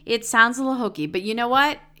 hokey. it sounds a little hokey, but you know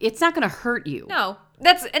what? It's not going to hurt you. No.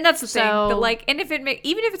 That's the thing. So- But like, and if even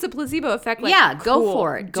if it's a placebo effect, like, Yeah, go cool,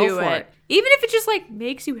 for it. Go do for it. Even if it just like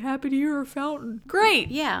makes you happy to hear a fountain, great.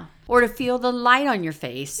 Yeah. Or to feel the light on your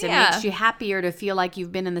face. It Yeah. makes you happier to feel like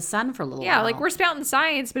you've been in the sun for a little Yeah, while. like we're spouting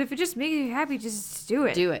science, but if it just makes you happy, just do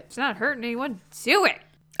it. Do it. It's not hurting anyone. Do it.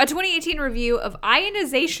 A 2018 review of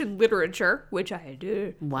ionization literature, which I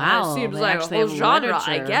do. Wow, Seems they like a actually whole have genre,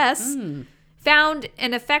 I literature. guess. Found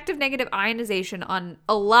an effect of negative ionization on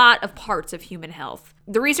a lot of parts of human health.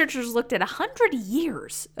 The researchers looked at 100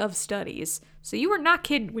 years of studies. So you were not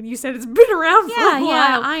kidding when you said it's been around for a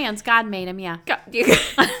while. Ions. God made them, yeah.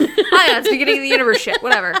 Ions, beginning of the universe shit,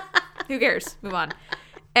 whatever. Who cares? Move on.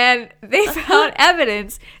 And they found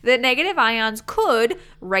evidence that negative ions could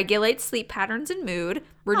regulate sleep patterns and mood,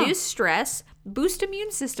 reduce stress, boost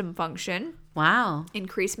immune system function, Wow.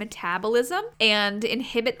 increase metabolism, and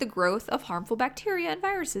inhibit the growth of harmful bacteria and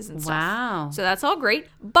viruses and stuff. Wow. So that's all great.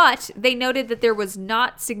 But they noted that there was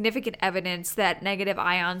not significant evidence that negative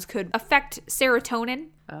ions could affect serotonin,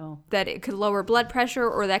 Oh. that it could lower blood pressure,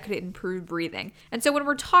 or that could improve breathing. And so when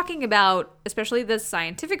we're talking about, especially the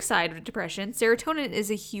scientific side of depression, serotonin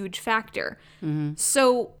is a huge factor.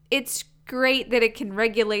 So it's great that it can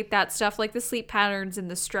regulate that stuff, like the sleep patterns and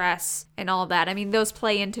the stress and all that. I mean, those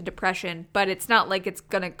play into depression, but it's not like it's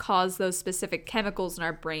going to cause those specific chemicals in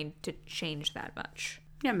our brain to change that much.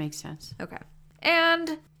 That makes sense. Okay.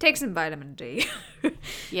 And take some vitamin D.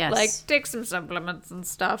 Yes. Like, take some supplements and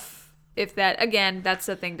stuff. If that, again, that's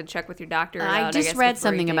the thing to check with your doctor I about, just guess, read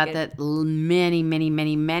before you something take about it. that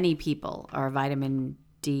many people are vitamin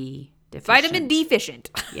D deficient. Vitamin D deficient.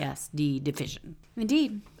 Yes, D deficient.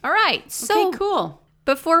 Indeed. All right. So Okay, cool.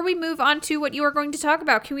 before we move on to what you are going to talk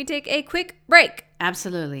about, can we take a quick break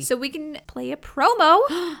Absolutely. so we can play a promo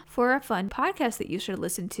for a fun podcast that you should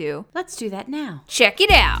listen to? Let's do that now. Check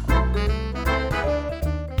it out.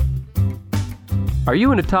 Are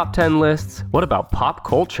you into top 10 lists? What about pop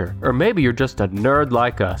culture? Or maybe you're just a nerd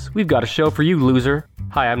like us. We've got a show for you, loser.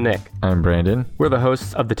 Hi, I'm Nick. I'm Brandon. We're the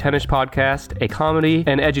hosts of the Tennis Podcast, a comedy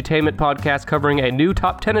and edutainment podcast covering a new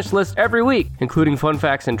top tennis list every week, including fun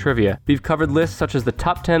facts and trivia. We've covered lists such as the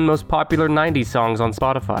top 10 most popular 90s songs on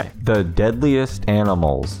Spotify, The deadliest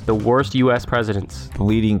animals, the worst US presidents, the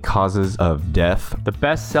leading causes of death, the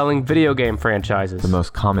best-selling video game franchises. the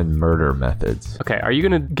most common murder methods, Okay, are you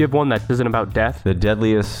going to give one that isn't about death? the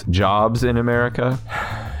deadliest jobs in America,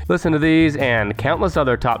 Listen to these and countless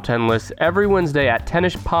other top 10 lists every Wednesday at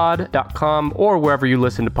tennispod.com or wherever you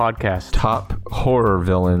listen to podcasts. top horror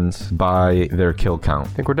villains by their kill count.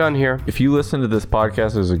 I think we're done here. If you listen to this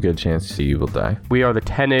podcast, there's a good chance you will die. We are the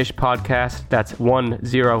 10ish podcast. That's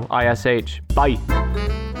 10ish. Bye.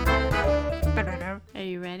 Are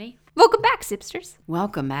you ready? Welcome back, Sipsters.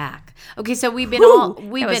 Welcome back. Okay, so we've been That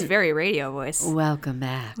we've was been very radio voice. welcome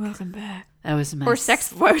back. Welcome back. That was my Or sex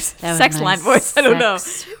voice. that was Sex my line voice. I don't know.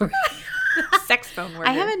 sex- Sex phone worker.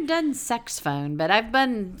 I haven't done sex phone, but I've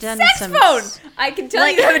done sex some phone. I can tell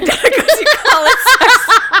you haven't done it because you call it sex.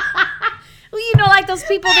 Well, like those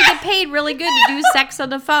people that get paid really good to do sex on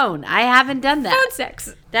the phone. I haven't done that. Phone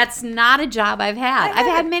sex. That's not a job I've had. I've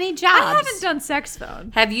had many jobs. I haven't done sex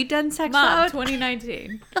phone. Have you done sex Mom, phone?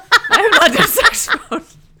 2019. I have not done sex phone.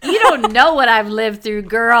 You don't know what I've lived through,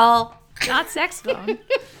 girl. Not sex phone.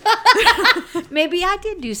 Maybe I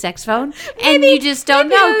did do sex phone, and you just don't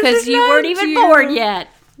maybe know I because just you weren't lied even to born you. yet.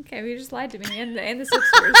 Okay, you just lied to me and the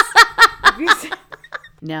sisters.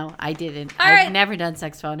 No, I didn't. All I've right. never done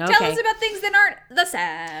sex phone. Okay. Tell us about things that aren't the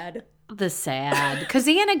sad. The sad. Because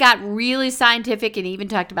Anna got really scientific and even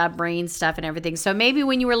talked about brain stuff and everything. So maybe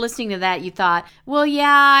when you were listening to that, you thought, well,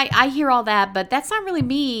 yeah, I hear all that, but that's not really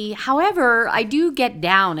me. However, I do get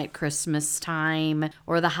down at Christmas time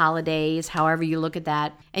or the holidays, however you look at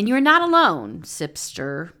that. And you're not alone,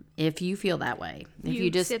 Sipster, if you feel that way. If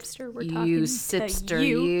you just Sipster, we're you talking Sipster, to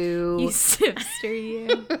you. you. You Sipster,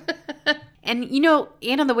 you. And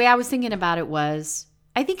Anna, the way I was thinking about it was,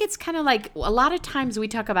 I think it's kind of like a lot of times we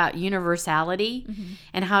talk about universality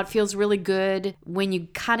and how it feels really good when you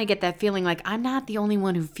kind of get that feeling like, I'm not the only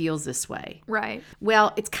one who feels this way. Right.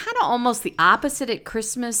 Well, it's kind of almost the opposite at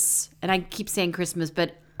Christmas. And I keep saying Christmas,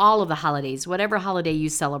 but all of the holidays, whatever holiday you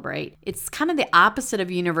celebrate, it's kind of the opposite of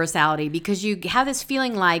universality because you have this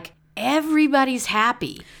feeling like everybody's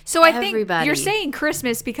happy. So I think Everybody. you're saying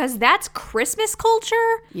Christmas because that's Christmas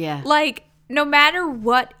culture. Yeah. Like, no matter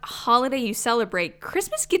what holiday you celebrate,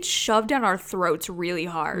 Christmas gets shoved down our throats really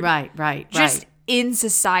hard. Right. Just in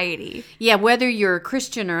society. Yeah, whether you're a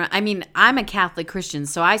Christian or, I'm a Catholic Christian,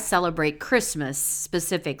 so I celebrate Christmas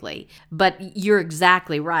specifically. But you're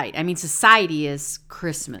exactly right. society is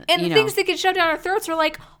Christmas. And the things that get shoved down our throats are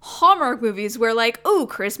like Hallmark movies where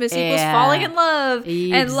Christmas equals Yeah. falling in love.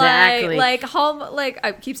 Exactly. And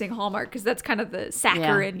I keep saying Hallmark because that's kind of the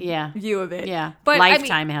saccharine Yeah. view of it. Yeah, But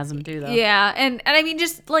Lifetime has them too, though. Yeah, and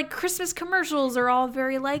just like Christmas commercials are all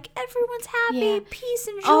very like everyone's happy, Yeah. peace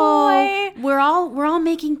and joy. Oh, we're all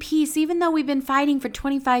making peace, even though we've been fighting for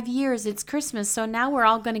 25 years. It's Christmas, so now we're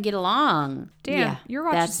all going to get along. Damn, Yeah, you're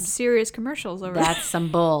watching some serious commercials over there. That's some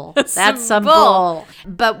bull. That's That's some some bull. bull.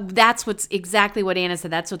 But that's what's exactly what Anna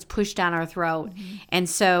said. That's what's pushed down our throat. Mm-hmm. And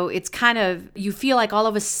so it's kind of, you feel like all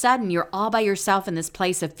of a sudden you're all by yourself in this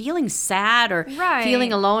place of feeling sad or Right.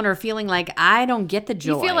 feeling alone or feeling like I don't get the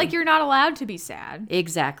joy. You feel like you're not allowed to be sad.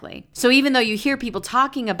 Exactly. So even though you hear people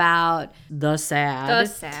talking about the sad,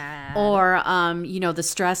 or the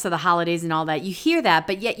stress of the holidays and all that, you hear that,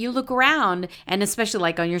 but yet you look around, and especially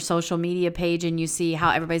like on your social media page, and you see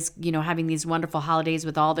how everybody's having these wonderful holidays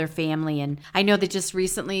with all their family. And I know that just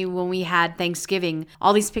recently when we had Thanksgiving,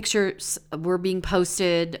 all these pictures were being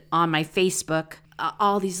posted on my Facebook,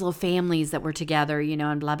 all these little families that were together,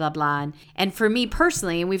 and blah, blah, blah. And for me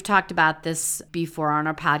personally, and we've talked about this before on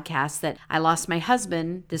our podcast, that I lost my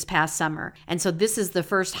husband this past summer. And so this is the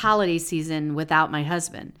first holiday season without my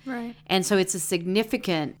husband. Right. And so it's a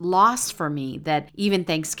significant loss for me that even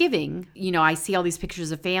Thanksgiving, I see all these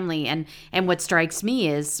pictures of family. And what strikes me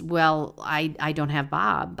is, well, I don't have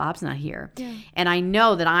Bob. Bob's not here. Yeah. And I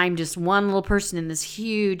know that I'm just one little person in this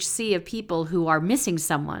huge sea of people who are missing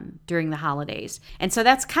someone during the holidays. And so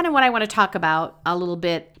that's kind of what I want to talk about a little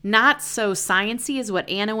bit. Not so sciencey as what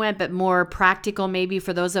Anna went, but more practical maybe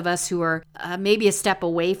for those of us who are maybe a step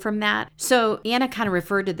away from that. So Anna kind of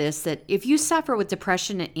referred to this, that if you suffer with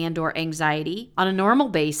depression and or anxiety on a normal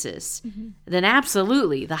basis, then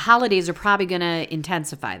absolutely the holidays are probably going to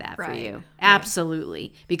intensify that for you.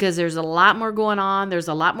 Absolutely. Because there's a lot more going on. There's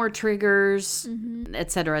a lot more triggers,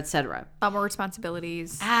 et cetera, et cetera. A lot more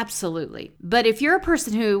responsibilities. Absolutely. But if you're a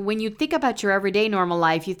person who, when you think about your everyday normal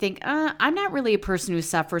life, you think, I'm not really a person who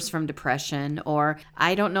suffers from depression, or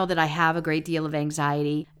I don't know that I have a great deal of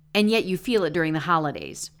anxiety, and yet you feel it during the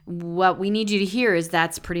holidays. What we need you to hear is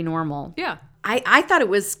that's pretty normal. Yeah. I thought it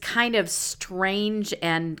was kind of strange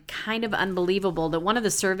and kind of unbelievable that one of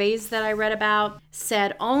the surveys that I read about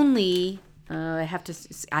said only... I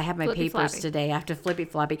have my Flippy papers floppy. today. I have to flippy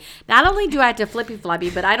floppy. Not only do I have to flippy floppy,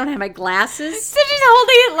 but I don't have my glasses. So she's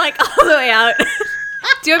holding it like all the way out.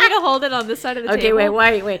 Do you want me to hold it on this side of the Okay, table?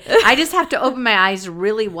 wait. I just have to open my eyes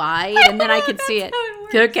really wide, and then I can see it.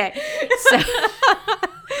 Okay.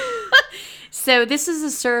 So this is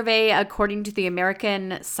a survey according to the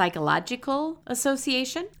American Psychological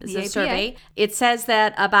Association. It's The a APA. survey. It says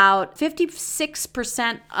that about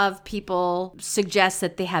 56% of people suggest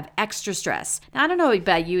that they have extra stress. Now, I don't know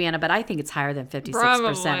about you, Anna, but I think it's higher than 56%.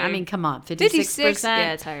 Probably. I mean, come on, 56%? 56?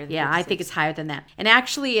 Yeah, it's higher than Yeah, I 56. think it's higher than that. And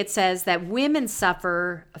actually, it says that women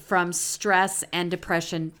suffer from stress and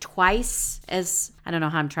depression twice as I don't know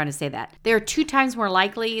how I'm trying to say that. They're 2 times more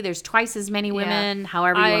likely. There's twice as many women,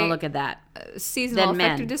 however you want to look at that. Seasonal than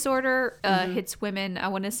affective men. disorder hits women, I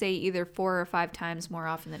want to say, either 4 or 5 times more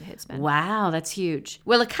often than it hits men. Wow, that's huge.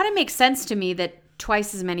 Well, it kind of makes sense to me that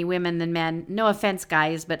twice as many women than men. No offense,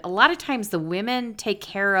 guys, but a lot of times the women take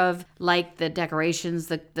care of like the decorations,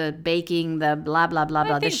 the baking, the blah, blah, blah,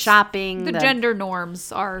 blah, the think shopping. The gender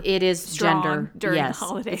norms are It is strong gender during yes. the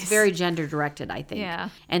holidays. It's very gender directed, I think. Yeah.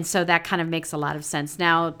 And so that kind of makes a lot of sense.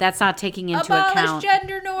 Now, that's not taking into Abolish account.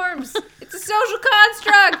 gender norms. It's a social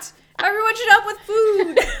construct. Everyone should help with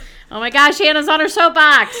food. Oh my gosh, Hannah's on her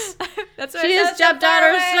soapbox. That's why She I has said jumped so on far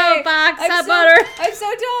her away. soapbox. I'm Up so, on her. I'm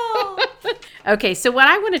so tall. Okay, so what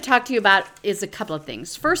I want to talk to you about is a couple of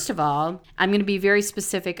things. First of all, I'm going to be very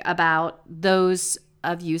specific about those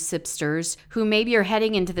of you sipsters who maybe are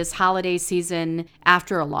heading into this holiday season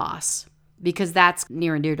after a loss. Because that's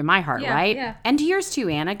near and dear to my heart, Yeah, right? yeah. And to yours too,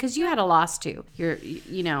 Anna, because you had a loss too.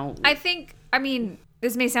 I mean,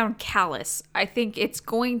 this may sound callous. I think it's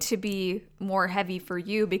going to be more heavy for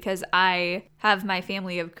you because I have my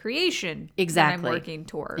family of creation Exactly. that I'm working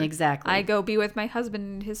toward. Exactly. I go be with my husband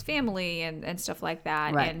and his family and stuff like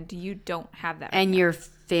that. Right. And you don't have that. and your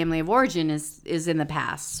family of origin is in the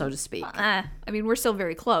past, so to speak. I mean, we're still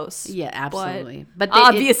very close. Yeah, absolutely. But But they-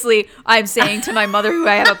 obviously, I'm saying to my mother, who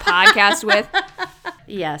I have a podcast with,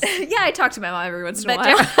 Yes. yeah, I talk to my mom every once in a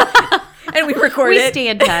while. And we record We it. stay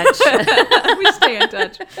in touch. We stay in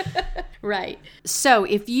touch. Right. So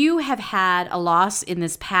if you have had a loss in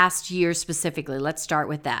this past year specifically, let's start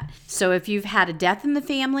with that. So if you've had a death in the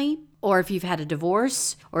family, or if you've had a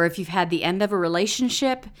divorce, or if you've had the end of a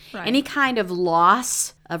relationship, Right. any kind of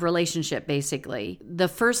loss of relationship, basically, the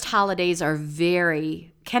first holidays are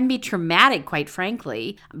can be traumatic, quite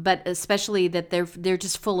frankly, but especially that they're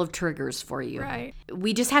just full of triggers for you. Right.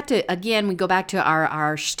 We just have to, again, we go back to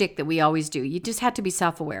our shtick that we always do. You just have to be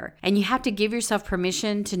self-aware. And you have to give yourself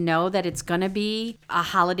permission to know that it's going to be a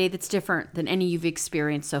holiday that's different than any you've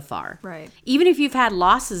experienced so far. Right. Even if you've had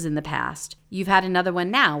losses in the past, you've had another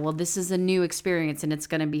one now. Well, this is a new experience and it's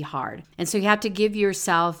going to be hard. And so you have to give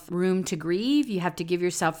yourself room to grieve. You have to give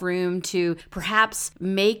yourself room to perhaps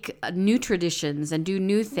make new traditions and do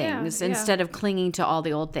new things yeah. instead of clinging to all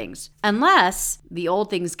the old things. Unless the old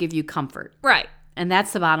things give you comfort. Right. And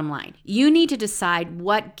that's the bottom line. You need to decide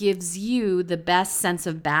what gives you the best sense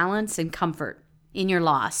of balance and comfort in your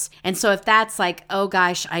loss. And so if that's like, oh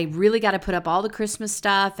gosh, I really got to put up all the Christmas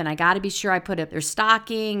stuff and I got to be sure I put up their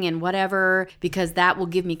stocking and whatever because that will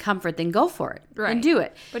give me comfort, then go for it Right. and do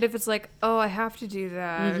it. But if it's like, oh, I have to do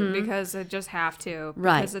that because I just have to,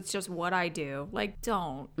 Right. because it's just what I do, like,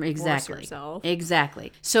 don't Exactly. force yourself.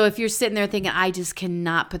 Exactly. So if you're sitting there thinking, I just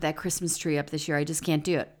cannot put that Christmas tree up this year, I just can't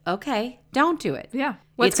do it. Okay, don't do it. Yeah.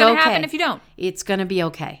 What's It's going to okay. happen if you don't? It's going to be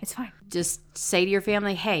okay. It's fine. Just say to your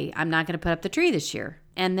family, hey, I'm not going to put up the tree this year.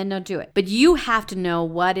 And then don't do it. But you have to know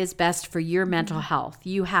what is best for your mental health.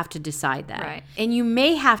 You have to decide that. Right. And you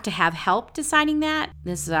may have to have help deciding that.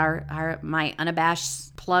 This is my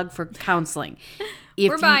unabashed plug for counseling. If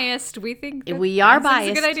We're biased. We think that we are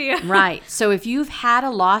counseling's biased. a good idea. Right. So if you've had a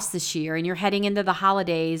loss this year and you're heading into the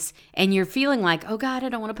holidays and you're feeling like, oh God, I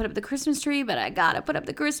don't want to put up the Christmas tree, but I got to put up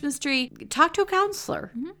the Christmas tree, talk to a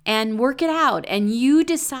counselor and work it out. And you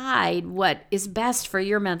decide what is best for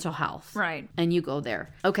your mental health. Right. And you go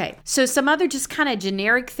there. Okay. So some other just kind of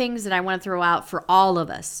generic things that I want to throw out for all of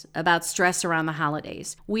us about stress around the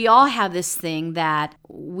holidays. We all have this thing that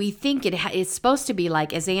we think it's supposed to be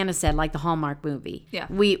like, as Anna said, like the Hallmark movie. Yeah.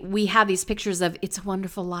 We have these pictures of It's a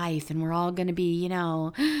Wonderful Life and we're all going to be,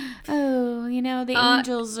 the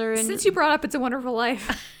angels are in. Since you brought up It's a Wonderful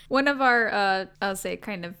Life, one of our, I'll say,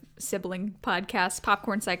 kind of sibling podcasts,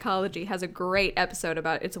 Popcorn Psychology, has a great episode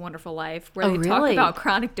about It's a Wonderful Life where Oh, they talk really? about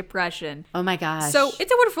chronic depression. Oh my gosh. So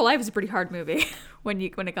It's a Wonderful Life is a pretty hard movie when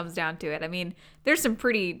it comes down to it. I mean, there's some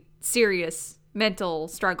pretty serious mental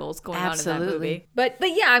struggles going on in that Absolutely. movie. But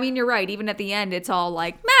yeah, I mean, you're right. Even at the end, it's all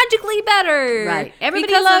like magically better. Right.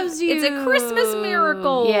 Everybody because loves you. It's a Christmas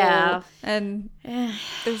miracle. Yeah. And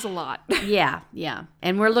there's a lot. Yeah.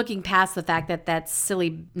 And we're looking past the fact that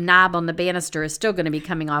silly knob on the banister is still going to be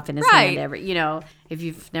coming off in his Right. hand if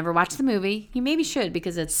you've never watched the movie, you maybe should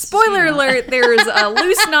because it's Spoiler alert, there's a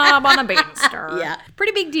loose knob on a banister. Yeah.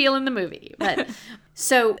 Pretty big deal in the movie. But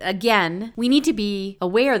So again, we need to be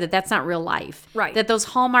aware that that's not real life. Right. That those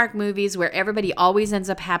Hallmark movies where everybody always ends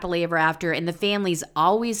up happily ever after and the families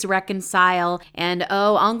always reconcile and,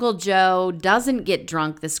 oh, Uncle Joe doesn't get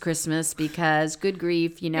drunk this Christmas because, good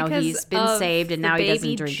grief, you know, Because he's been of saved and the now he doesn't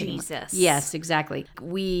baby drink anymore. Jesus. Yes, exactly.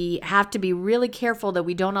 We have to be really careful that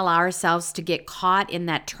we don't allow ourselves to get caught in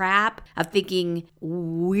that trap of thinking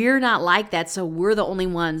we're not like that, so we're the only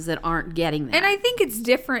ones that aren't getting that. And I think it's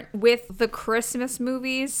different with the Christmas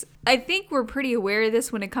movies. I think we're pretty aware of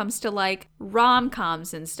this when it comes to like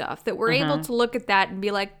rom-coms and stuff, that we're able to look at that and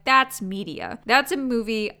be like, that's media. That's a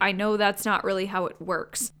movie. I know that's not really how it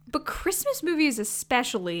works. But Christmas movies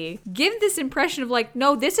especially give this impression of like,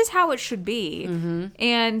 no, this is how it should be.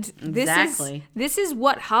 And this is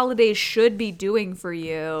what holidays should be doing for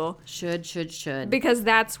you. Should. Because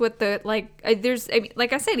that's what the, like,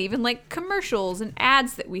 like I said, even like commercials and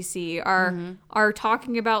ads that we see are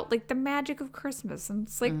talking about like the magic of Christmas. And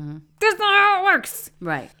it's like, that's not how it works.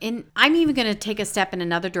 Right. And I'm even going to take a step in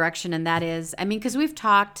another direction, and that is, I mean, because we've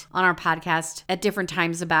talked on our podcast at different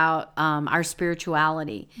times about our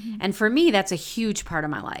spirituality. And for me, that's a huge part of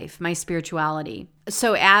my life, my spirituality.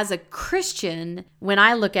 So as a Christian, when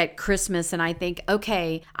I look at Christmas and I think,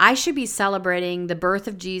 okay, I should be celebrating the birth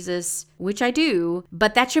of Jesus, which I do,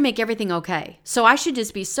 but that should make everything okay. So I should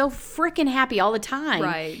just be so freaking happy all the time.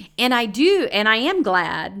 Right. And I do, and I am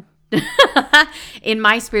glad in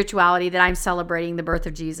my spirituality that I'm celebrating the birth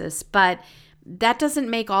of Jesus. But that doesn't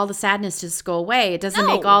make all the sadness just go away. It doesn't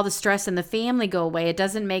make all the stress in the family go away. It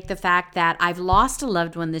doesn't make the fact that I've lost a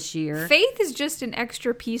loved one this year. Faith is just an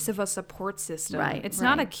extra piece of a support system. Right, It's right.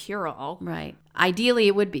 not a cure-all. Right. Ideally,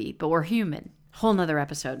 it would be, but we're human. Whole nother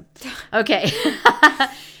episode. Okay.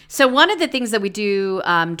 So one of the things that we do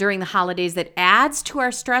during the holidays that adds to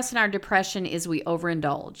our stress and our depression is we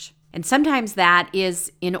overindulge. And sometimes that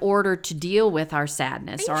is in order to deal with our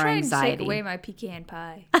sadness or Are you trying anxiety. to take away my pecan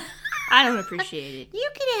pie? I don't appreciate it. You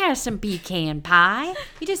can have some pecan pie.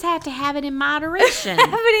 You just have to have it in moderation. Have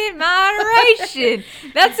it in moderation.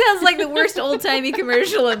 That sounds like the worst old-timey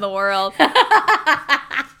commercial in the world.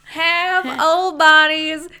 Have old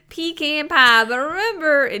bodies pecan pie, but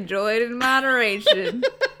remember, enjoy it in moderation.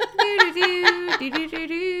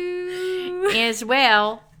 As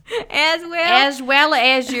well As as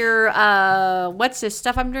your what's this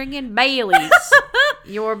stuff I'm drinking? Bailey's.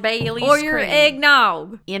 Your Bailey's or your cream.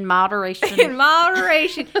 eggnog. In moderation. In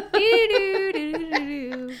moderation.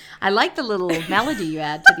 Do-do-do-do-do-do. I like the little melody you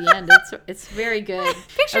add to the end. It's very good.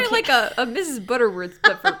 Picture like a Mrs. Butterworth,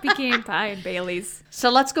 but for pecan pie and Bailey's. So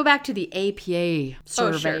let's go back to the APA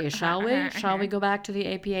survey, sure. shall we? Shall we go back to the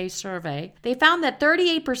APA survey? They found that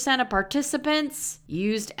 38% of participants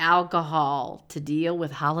used alcohol to deal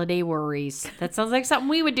with holiday worries. That sounds like something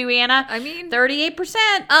we would do, Anna. I mean,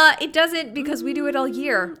 38%. It doesn't, because we do it all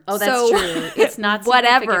year. Oh, that's true. It's not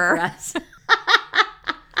whatever. significant for us.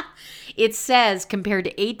 It says compared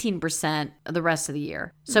to 18% of the rest of the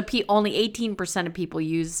year. So only 18% of people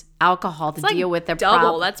use alcohol to deal with their double.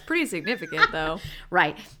 problem. That's pretty significant, though.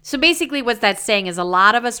 Right. So basically what that's saying is a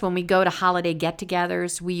lot of us, when we go to holiday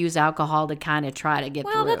get-togethers, we use alcohol to kind of try to get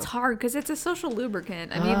through. Well, that's hard because it's a social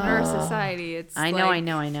lubricant. I mean, in our society, it's I know.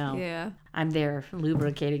 Yeah. I'm there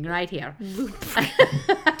lubricating right here.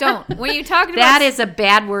 Don't. When you talk about That is a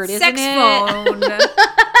bad word, isn't sex it? phone.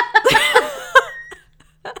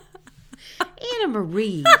 Anna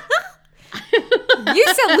Marie. You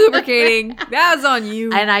said lubricating. That was on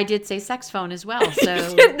you. And I did say sex phone as well.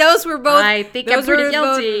 So Those were both. I think I'm those pretty were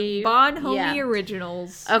both guilty. Bon Homie Yeah.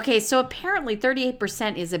 originals. Okay, so apparently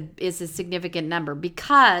 38% is a significant number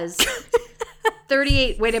because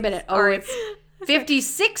 38. Wait a minute. Oh, Sorry. it's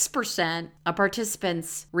 56% of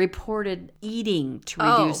participants reported eating to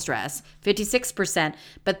reduce stress. 56%,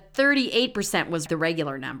 but 38% was the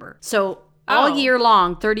regular number. So all year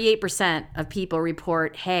long, 38% of people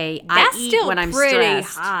report, "Hey, That's I eat still when I'm pretty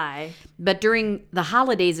stressed." high. But during the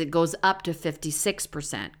holidays, it goes up to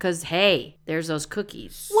 56% because, hey, there's those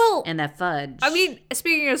cookies Well, and that fudge. I mean,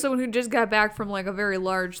 speaking of someone who just got back from like a very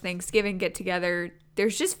large Thanksgiving get together,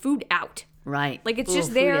 there's just food out. right. Like it's Ooh, just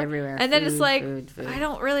food there, everywhere. and then it's Food, like food. I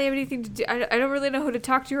don't really have anything to do. I don't really know who to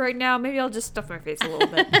talk to right now. Maybe I'll just stuff my face a little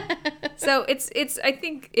bit. So it's I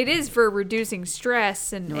think it is for reducing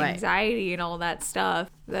stress and Right. anxiety and all that stuff.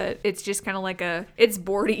 That it's just kind of like it's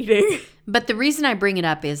bored eating. But the reason I bring it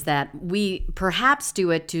up is that we perhaps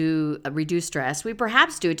do it to reduce stress. We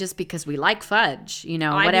perhaps do it just because we like fudge,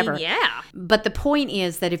 whatever. I mean, yeah. But the point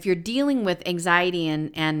is that if you're dealing with anxiety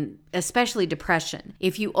and especially depression,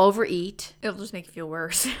 if you overeat, It'll just make you feel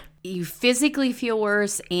worse. you physically feel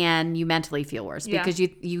worse and you mentally feel worse because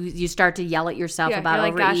you start to yell at yourself about you're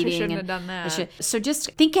like, overeating. gosh, I shouldn't have done that. So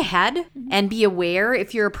just think ahead and be aware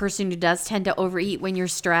if you're a person who does tend to overeat when you're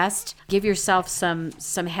stressed. Give yourself some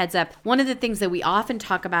heads up. One of the things that we often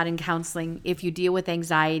talk about in counseling if you deal with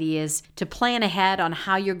anxiety is to plan ahead on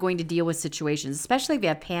how you're going to deal with situations, especially if you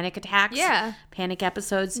have panic attacks, panic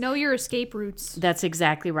episodes. Know your escape routes. That's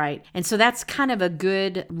exactly right. And so that's kind of a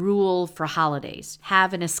good rule for holidays.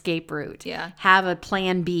 Have an escape route. Yeah. Have a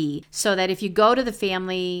plan B so that if you go to the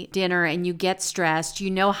family dinner and you get stressed,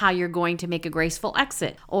 you know how you're going to make a graceful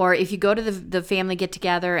exit. Or if you go to the family get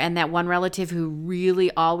together and that one relative who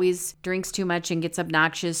really always drinks too much and gets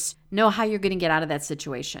obnoxious, know how you're going to get out of that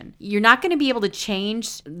situation. You're not going to be able to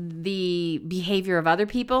change the behavior of other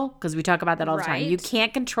people because we talk about that all the time. You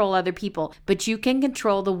can't control other people, but you can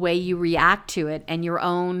control the way you react to it and your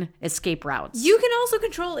own escape routes. You can also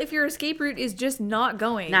control if your escape route is just not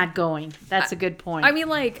going. Not going. That's a good point. I mean,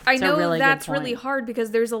 like, I know really that's good point. really hard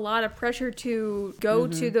because there's a lot of pressure to go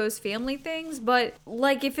to those family things, but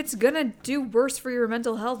like if it's going to do worse for your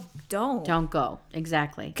mental health, don't. Don't go.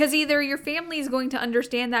 Exactly. Because either your family is going to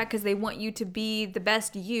understand that because they want you to be the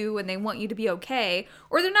best you and they want you to be okay,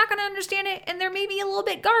 or they're not going to understand it and they're maybe a little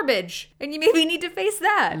bit garbage and you maybe need to face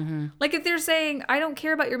that. Like if they're saying, I don't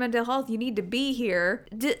care about your mental health, you need to be here,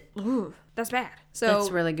 that's bad. So that's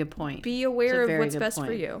a really good point. Be aware of what's best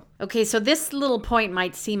for you. Okay, so this little point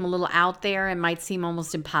might seem a little out there and might seem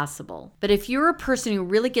almost impossible. But if you're a person who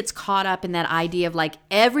really gets caught up in that idea of like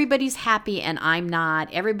everybody's happy and I'm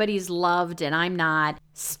not, everybody's loved and I'm not,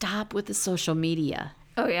 stop with the social media.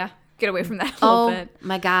 Oh yeah. Get away from that a little bit. Oh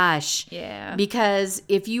my gosh. Yeah. Because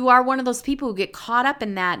if you are one of those people who get caught up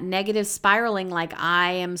in that negative spiraling, like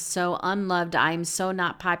I am so unloved, I am so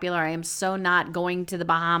not popular, I am so not going to the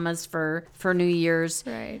Bahamas for New Year's,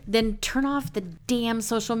 right, then turn off the damn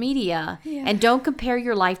social media and don't compare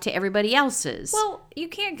your life to everybody else's. Well, you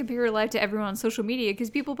can't compare your life to everyone on social media because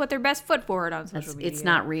people put their best foot forward on social media. It's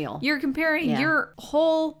not real. You're comparing your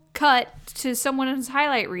whole cut to someone's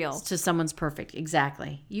highlight reel. To someone's perfect.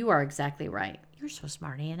 Exactly. You are exactly right. You're so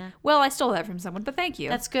smart, Anna. Well, I stole that from someone, but thank you.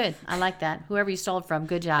 That's good. I like that. Whoever you stole it from,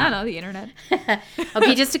 good job. I don't know, the internet.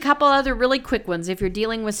 Okay, just a couple other really quick ones. If you're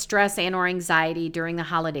dealing with stress and or anxiety during the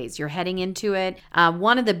holidays, you're heading into it.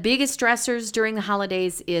 One of the biggest stressors during the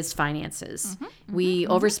holidays is finances. We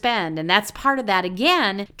overspend, and that's part of that.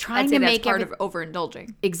 Again, trying to make part of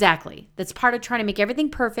overindulging. Exactly. That's part of trying to make everything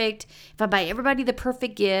perfect. If I buy everybody the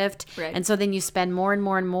perfect gift, and so then you spend more and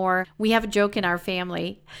more and more. We have a joke in our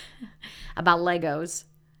family about Legos.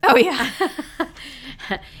 Oh, yeah.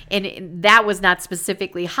 And that was not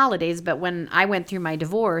specifically holidays, but when I went through my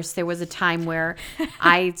divorce, there was a time where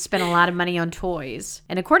I spent a lot of money on toys.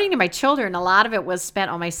 And according to my children, a lot of it was spent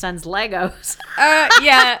on my son's Legos.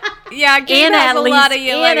 Yeah. Gabe has a lot of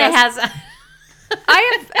Legos. Anna has...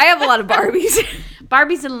 I have a lot of Barbies.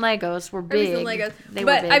 Barbies and Legos were big. Barbies and Legos. They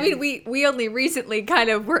but were big. I mean, we only recently kind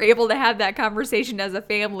of were able to have that conversation as a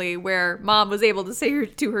family where mom was able to say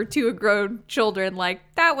to her two grown children, like,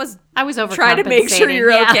 I was overcompensating. Trying to make sure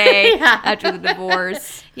you're okay after the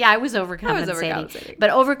divorce. Yeah, I was overcompensating. But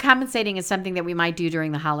overcompensating is something that we might do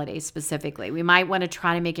during the holidays specifically. We might want to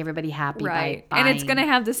try to make everybody happy by buying. And it's going to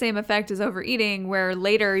have the same effect as overeating, where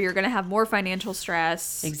later you're going to have more financial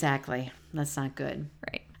stress. Exactly. That's not good.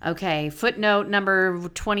 Right. Okay, footnote number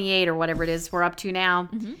 28 or whatever it is we're up to now.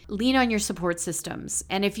 Lean on your support systems.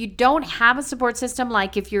 And if you don't have a support system,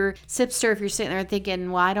 like if you're Sipster, if you're sitting there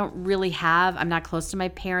thinking, well, I'm not close to my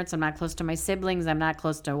parents, I'm not close to my siblings, I'm not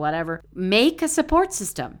close to whatever, make a support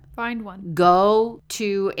system. Find one. Go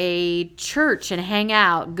to a church and hang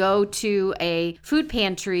out. Go to a food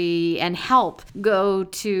pantry and help. Go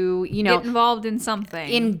to, get involved in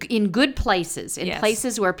something. In good places,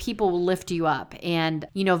 places where people will lift you up. And,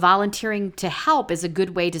 volunteering to help is a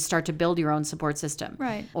good way to start to build your own support system.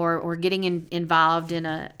 Right. Or getting involved in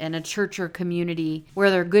a church or community where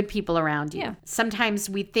there are good people around you. Yeah. Sometimes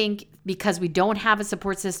we think because we don't have a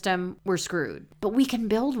support system, we're screwed. But we can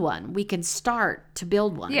build one. We can start to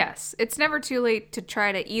build one. Yes. It's never too late to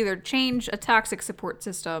try to either change a toxic support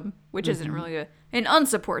system, which isn't really an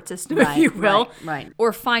unsupport system, if you will. Right.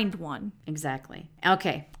 Or find one. Exactly.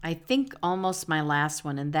 Okay. I think almost my last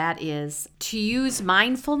one, and that is to use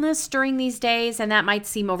mindfulness during these days. And that might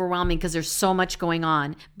seem overwhelming because there's so much going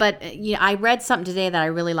on. But I read something today that I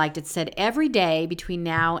really liked. It said every day between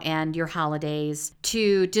now and your holidays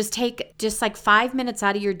to just take like 5 minutes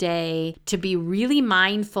out of your day to be really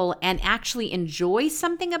mindful and actually enjoy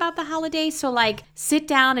something about the holiday. So like sit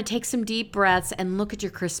down and take some deep breaths and look at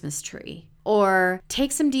your Christmas tree. Or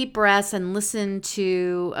take some deep breaths and listen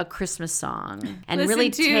to a Christmas song and Listen really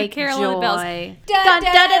to take Carol and the Bells. joy. Dun,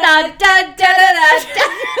 dun, dun, dun, dun, dun, dun,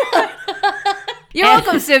 dun. You're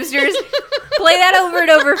welcome, Sipsters. Play that over and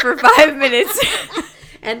over for 5 minutes.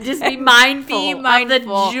 And just be mindful, of the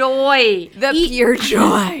joy. The pure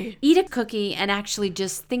joy. Eat a cookie and actually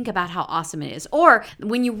just think about how awesome it is. Or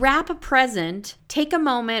when you wrap a present, take a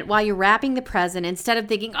moment while you're wrapping the present instead of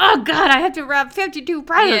thinking, oh God, I have to wrap 52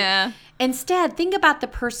 presents. Yeah. Instead, think about the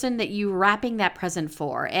person that you're wrapping that present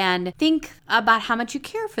for and think about how much you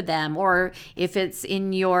care for them. Or if it's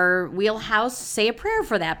in your wheelhouse, say a prayer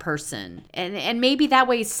for that person. And maybe that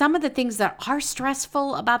way some of the things that are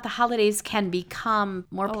stressful about the holidays can become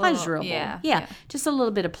more pleasurable. Yeah. Just a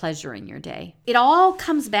little bit of pleasure in your day. It all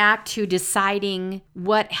comes back to deciding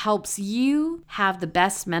what helps you have the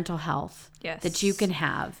best mental health that you can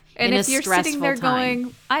have. And in if a you're stressful sitting there time.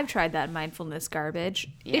 going, I've tried that mindfulness garbage.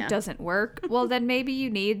 Yeah. It doesn't work. Well, then maybe you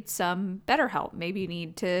need some better help. Maybe you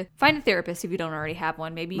need to find a therapist if you don't already have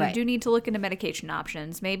one. Maybe you do need to look into medication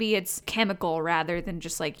options. Maybe it's chemical rather than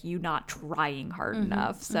just like you not trying hard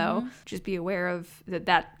enough. So just be aware of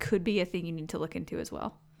that could be a thing you need to look into as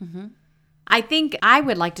well. I think I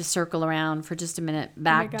would like to circle around for just a minute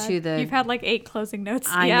back to the... You've had like 8 closing notes.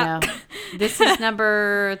 I know. This is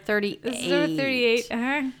number 38. This is number 38.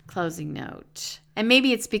 Uh-huh. Closing note. And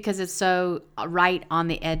maybe it's because it's so right on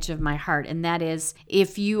the edge of my heart. And that is,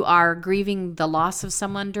 if you are grieving the loss of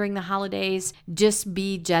someone during the holidays, just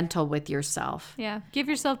be gentle with yourself. Yeah. Give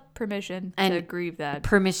yourself permission to grieve that.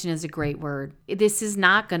 Permission is a great word. This is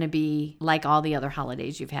not going to be like all the other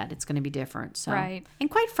holidays you've had. It's going to be different. So. Right.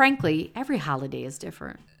 And quite frankly, every holiday is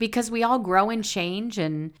different because we all grow and change.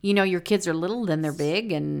 And, you know, your kids are little, then they're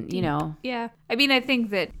big. And, you know. Yeah. I mean, I think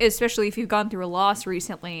that especially if you've gone through a loss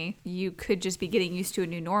recently, you could just be getting used to a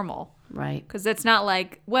new normal. Right. Because it's not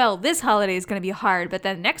like, well, this holiday is going to be hard, but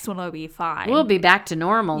then next one will be fine. We'll be back to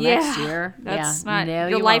normal next year. That's yeah. not, No,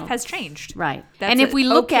 your you life won't. has changed. Right. That's and if we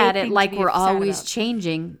look okay at it thing to like be we're sad always about.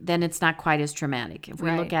 changing, then it's not quite as traumatic. If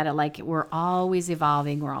we look at it like we're always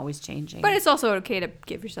evolving, we're always changing. But it's also okay to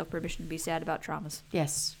give yourself permission to be sad about traumas.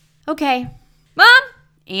 Yes. Okay. Mom,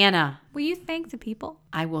 Anna, will you thank the people?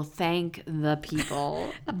 I will thank the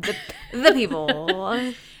people. The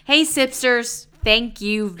people. Hey, Sipsters. Thank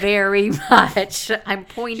you very much. I'm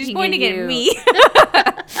pointing She's pointing at you. at me.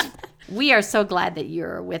 We are so glad that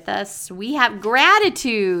you're with us. We have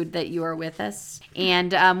gratitude that you are with us.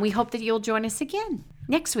 And we hope that you'll join us again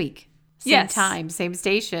next week. Same time, same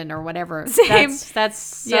station, or whatever. Same. That's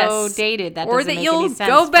so dated. That or doesn't that make you'll any sense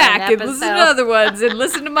go for back an and listen to episode. other ones and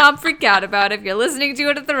listen to Mom freak out about it if you're listening to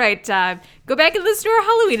it at the right time. Go back and listen to our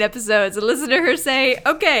Halloween episodes and listen to her say,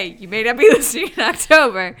 okay, you may not be listening in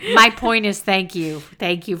October. My point is thank you.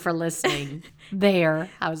 Thank you for listening. There.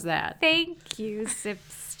 How's that? Thank you,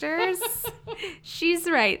 Sipsters. She's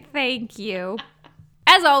right. Thank you.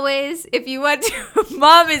 As always, if you want to,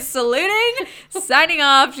 Mom is saluting, signing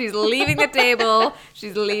off. She's leaving the table.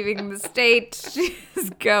 She's leaving the state. She's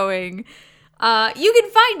going. You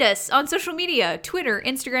can find us on social media, Twitter,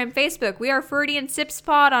 Instagram, Facebook. We are Freudian Sips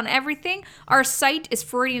Pod on everything. Our site is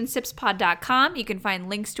FreudianSipsPod.com. You can find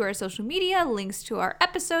links to our social media, links to our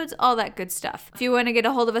episodes, all that good stuff. If you want to get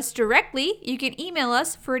a hold of us directly, you can email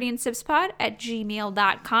us,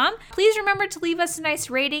 FreudianSipsPod@gmail.com. Please remember to leave us a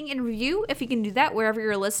nice rating and review if you can do that wherever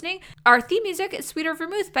you're listening. Our theme music is Sweeter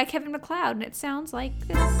Vermouth by Kevin MacLeod, and it sounds like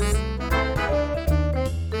this.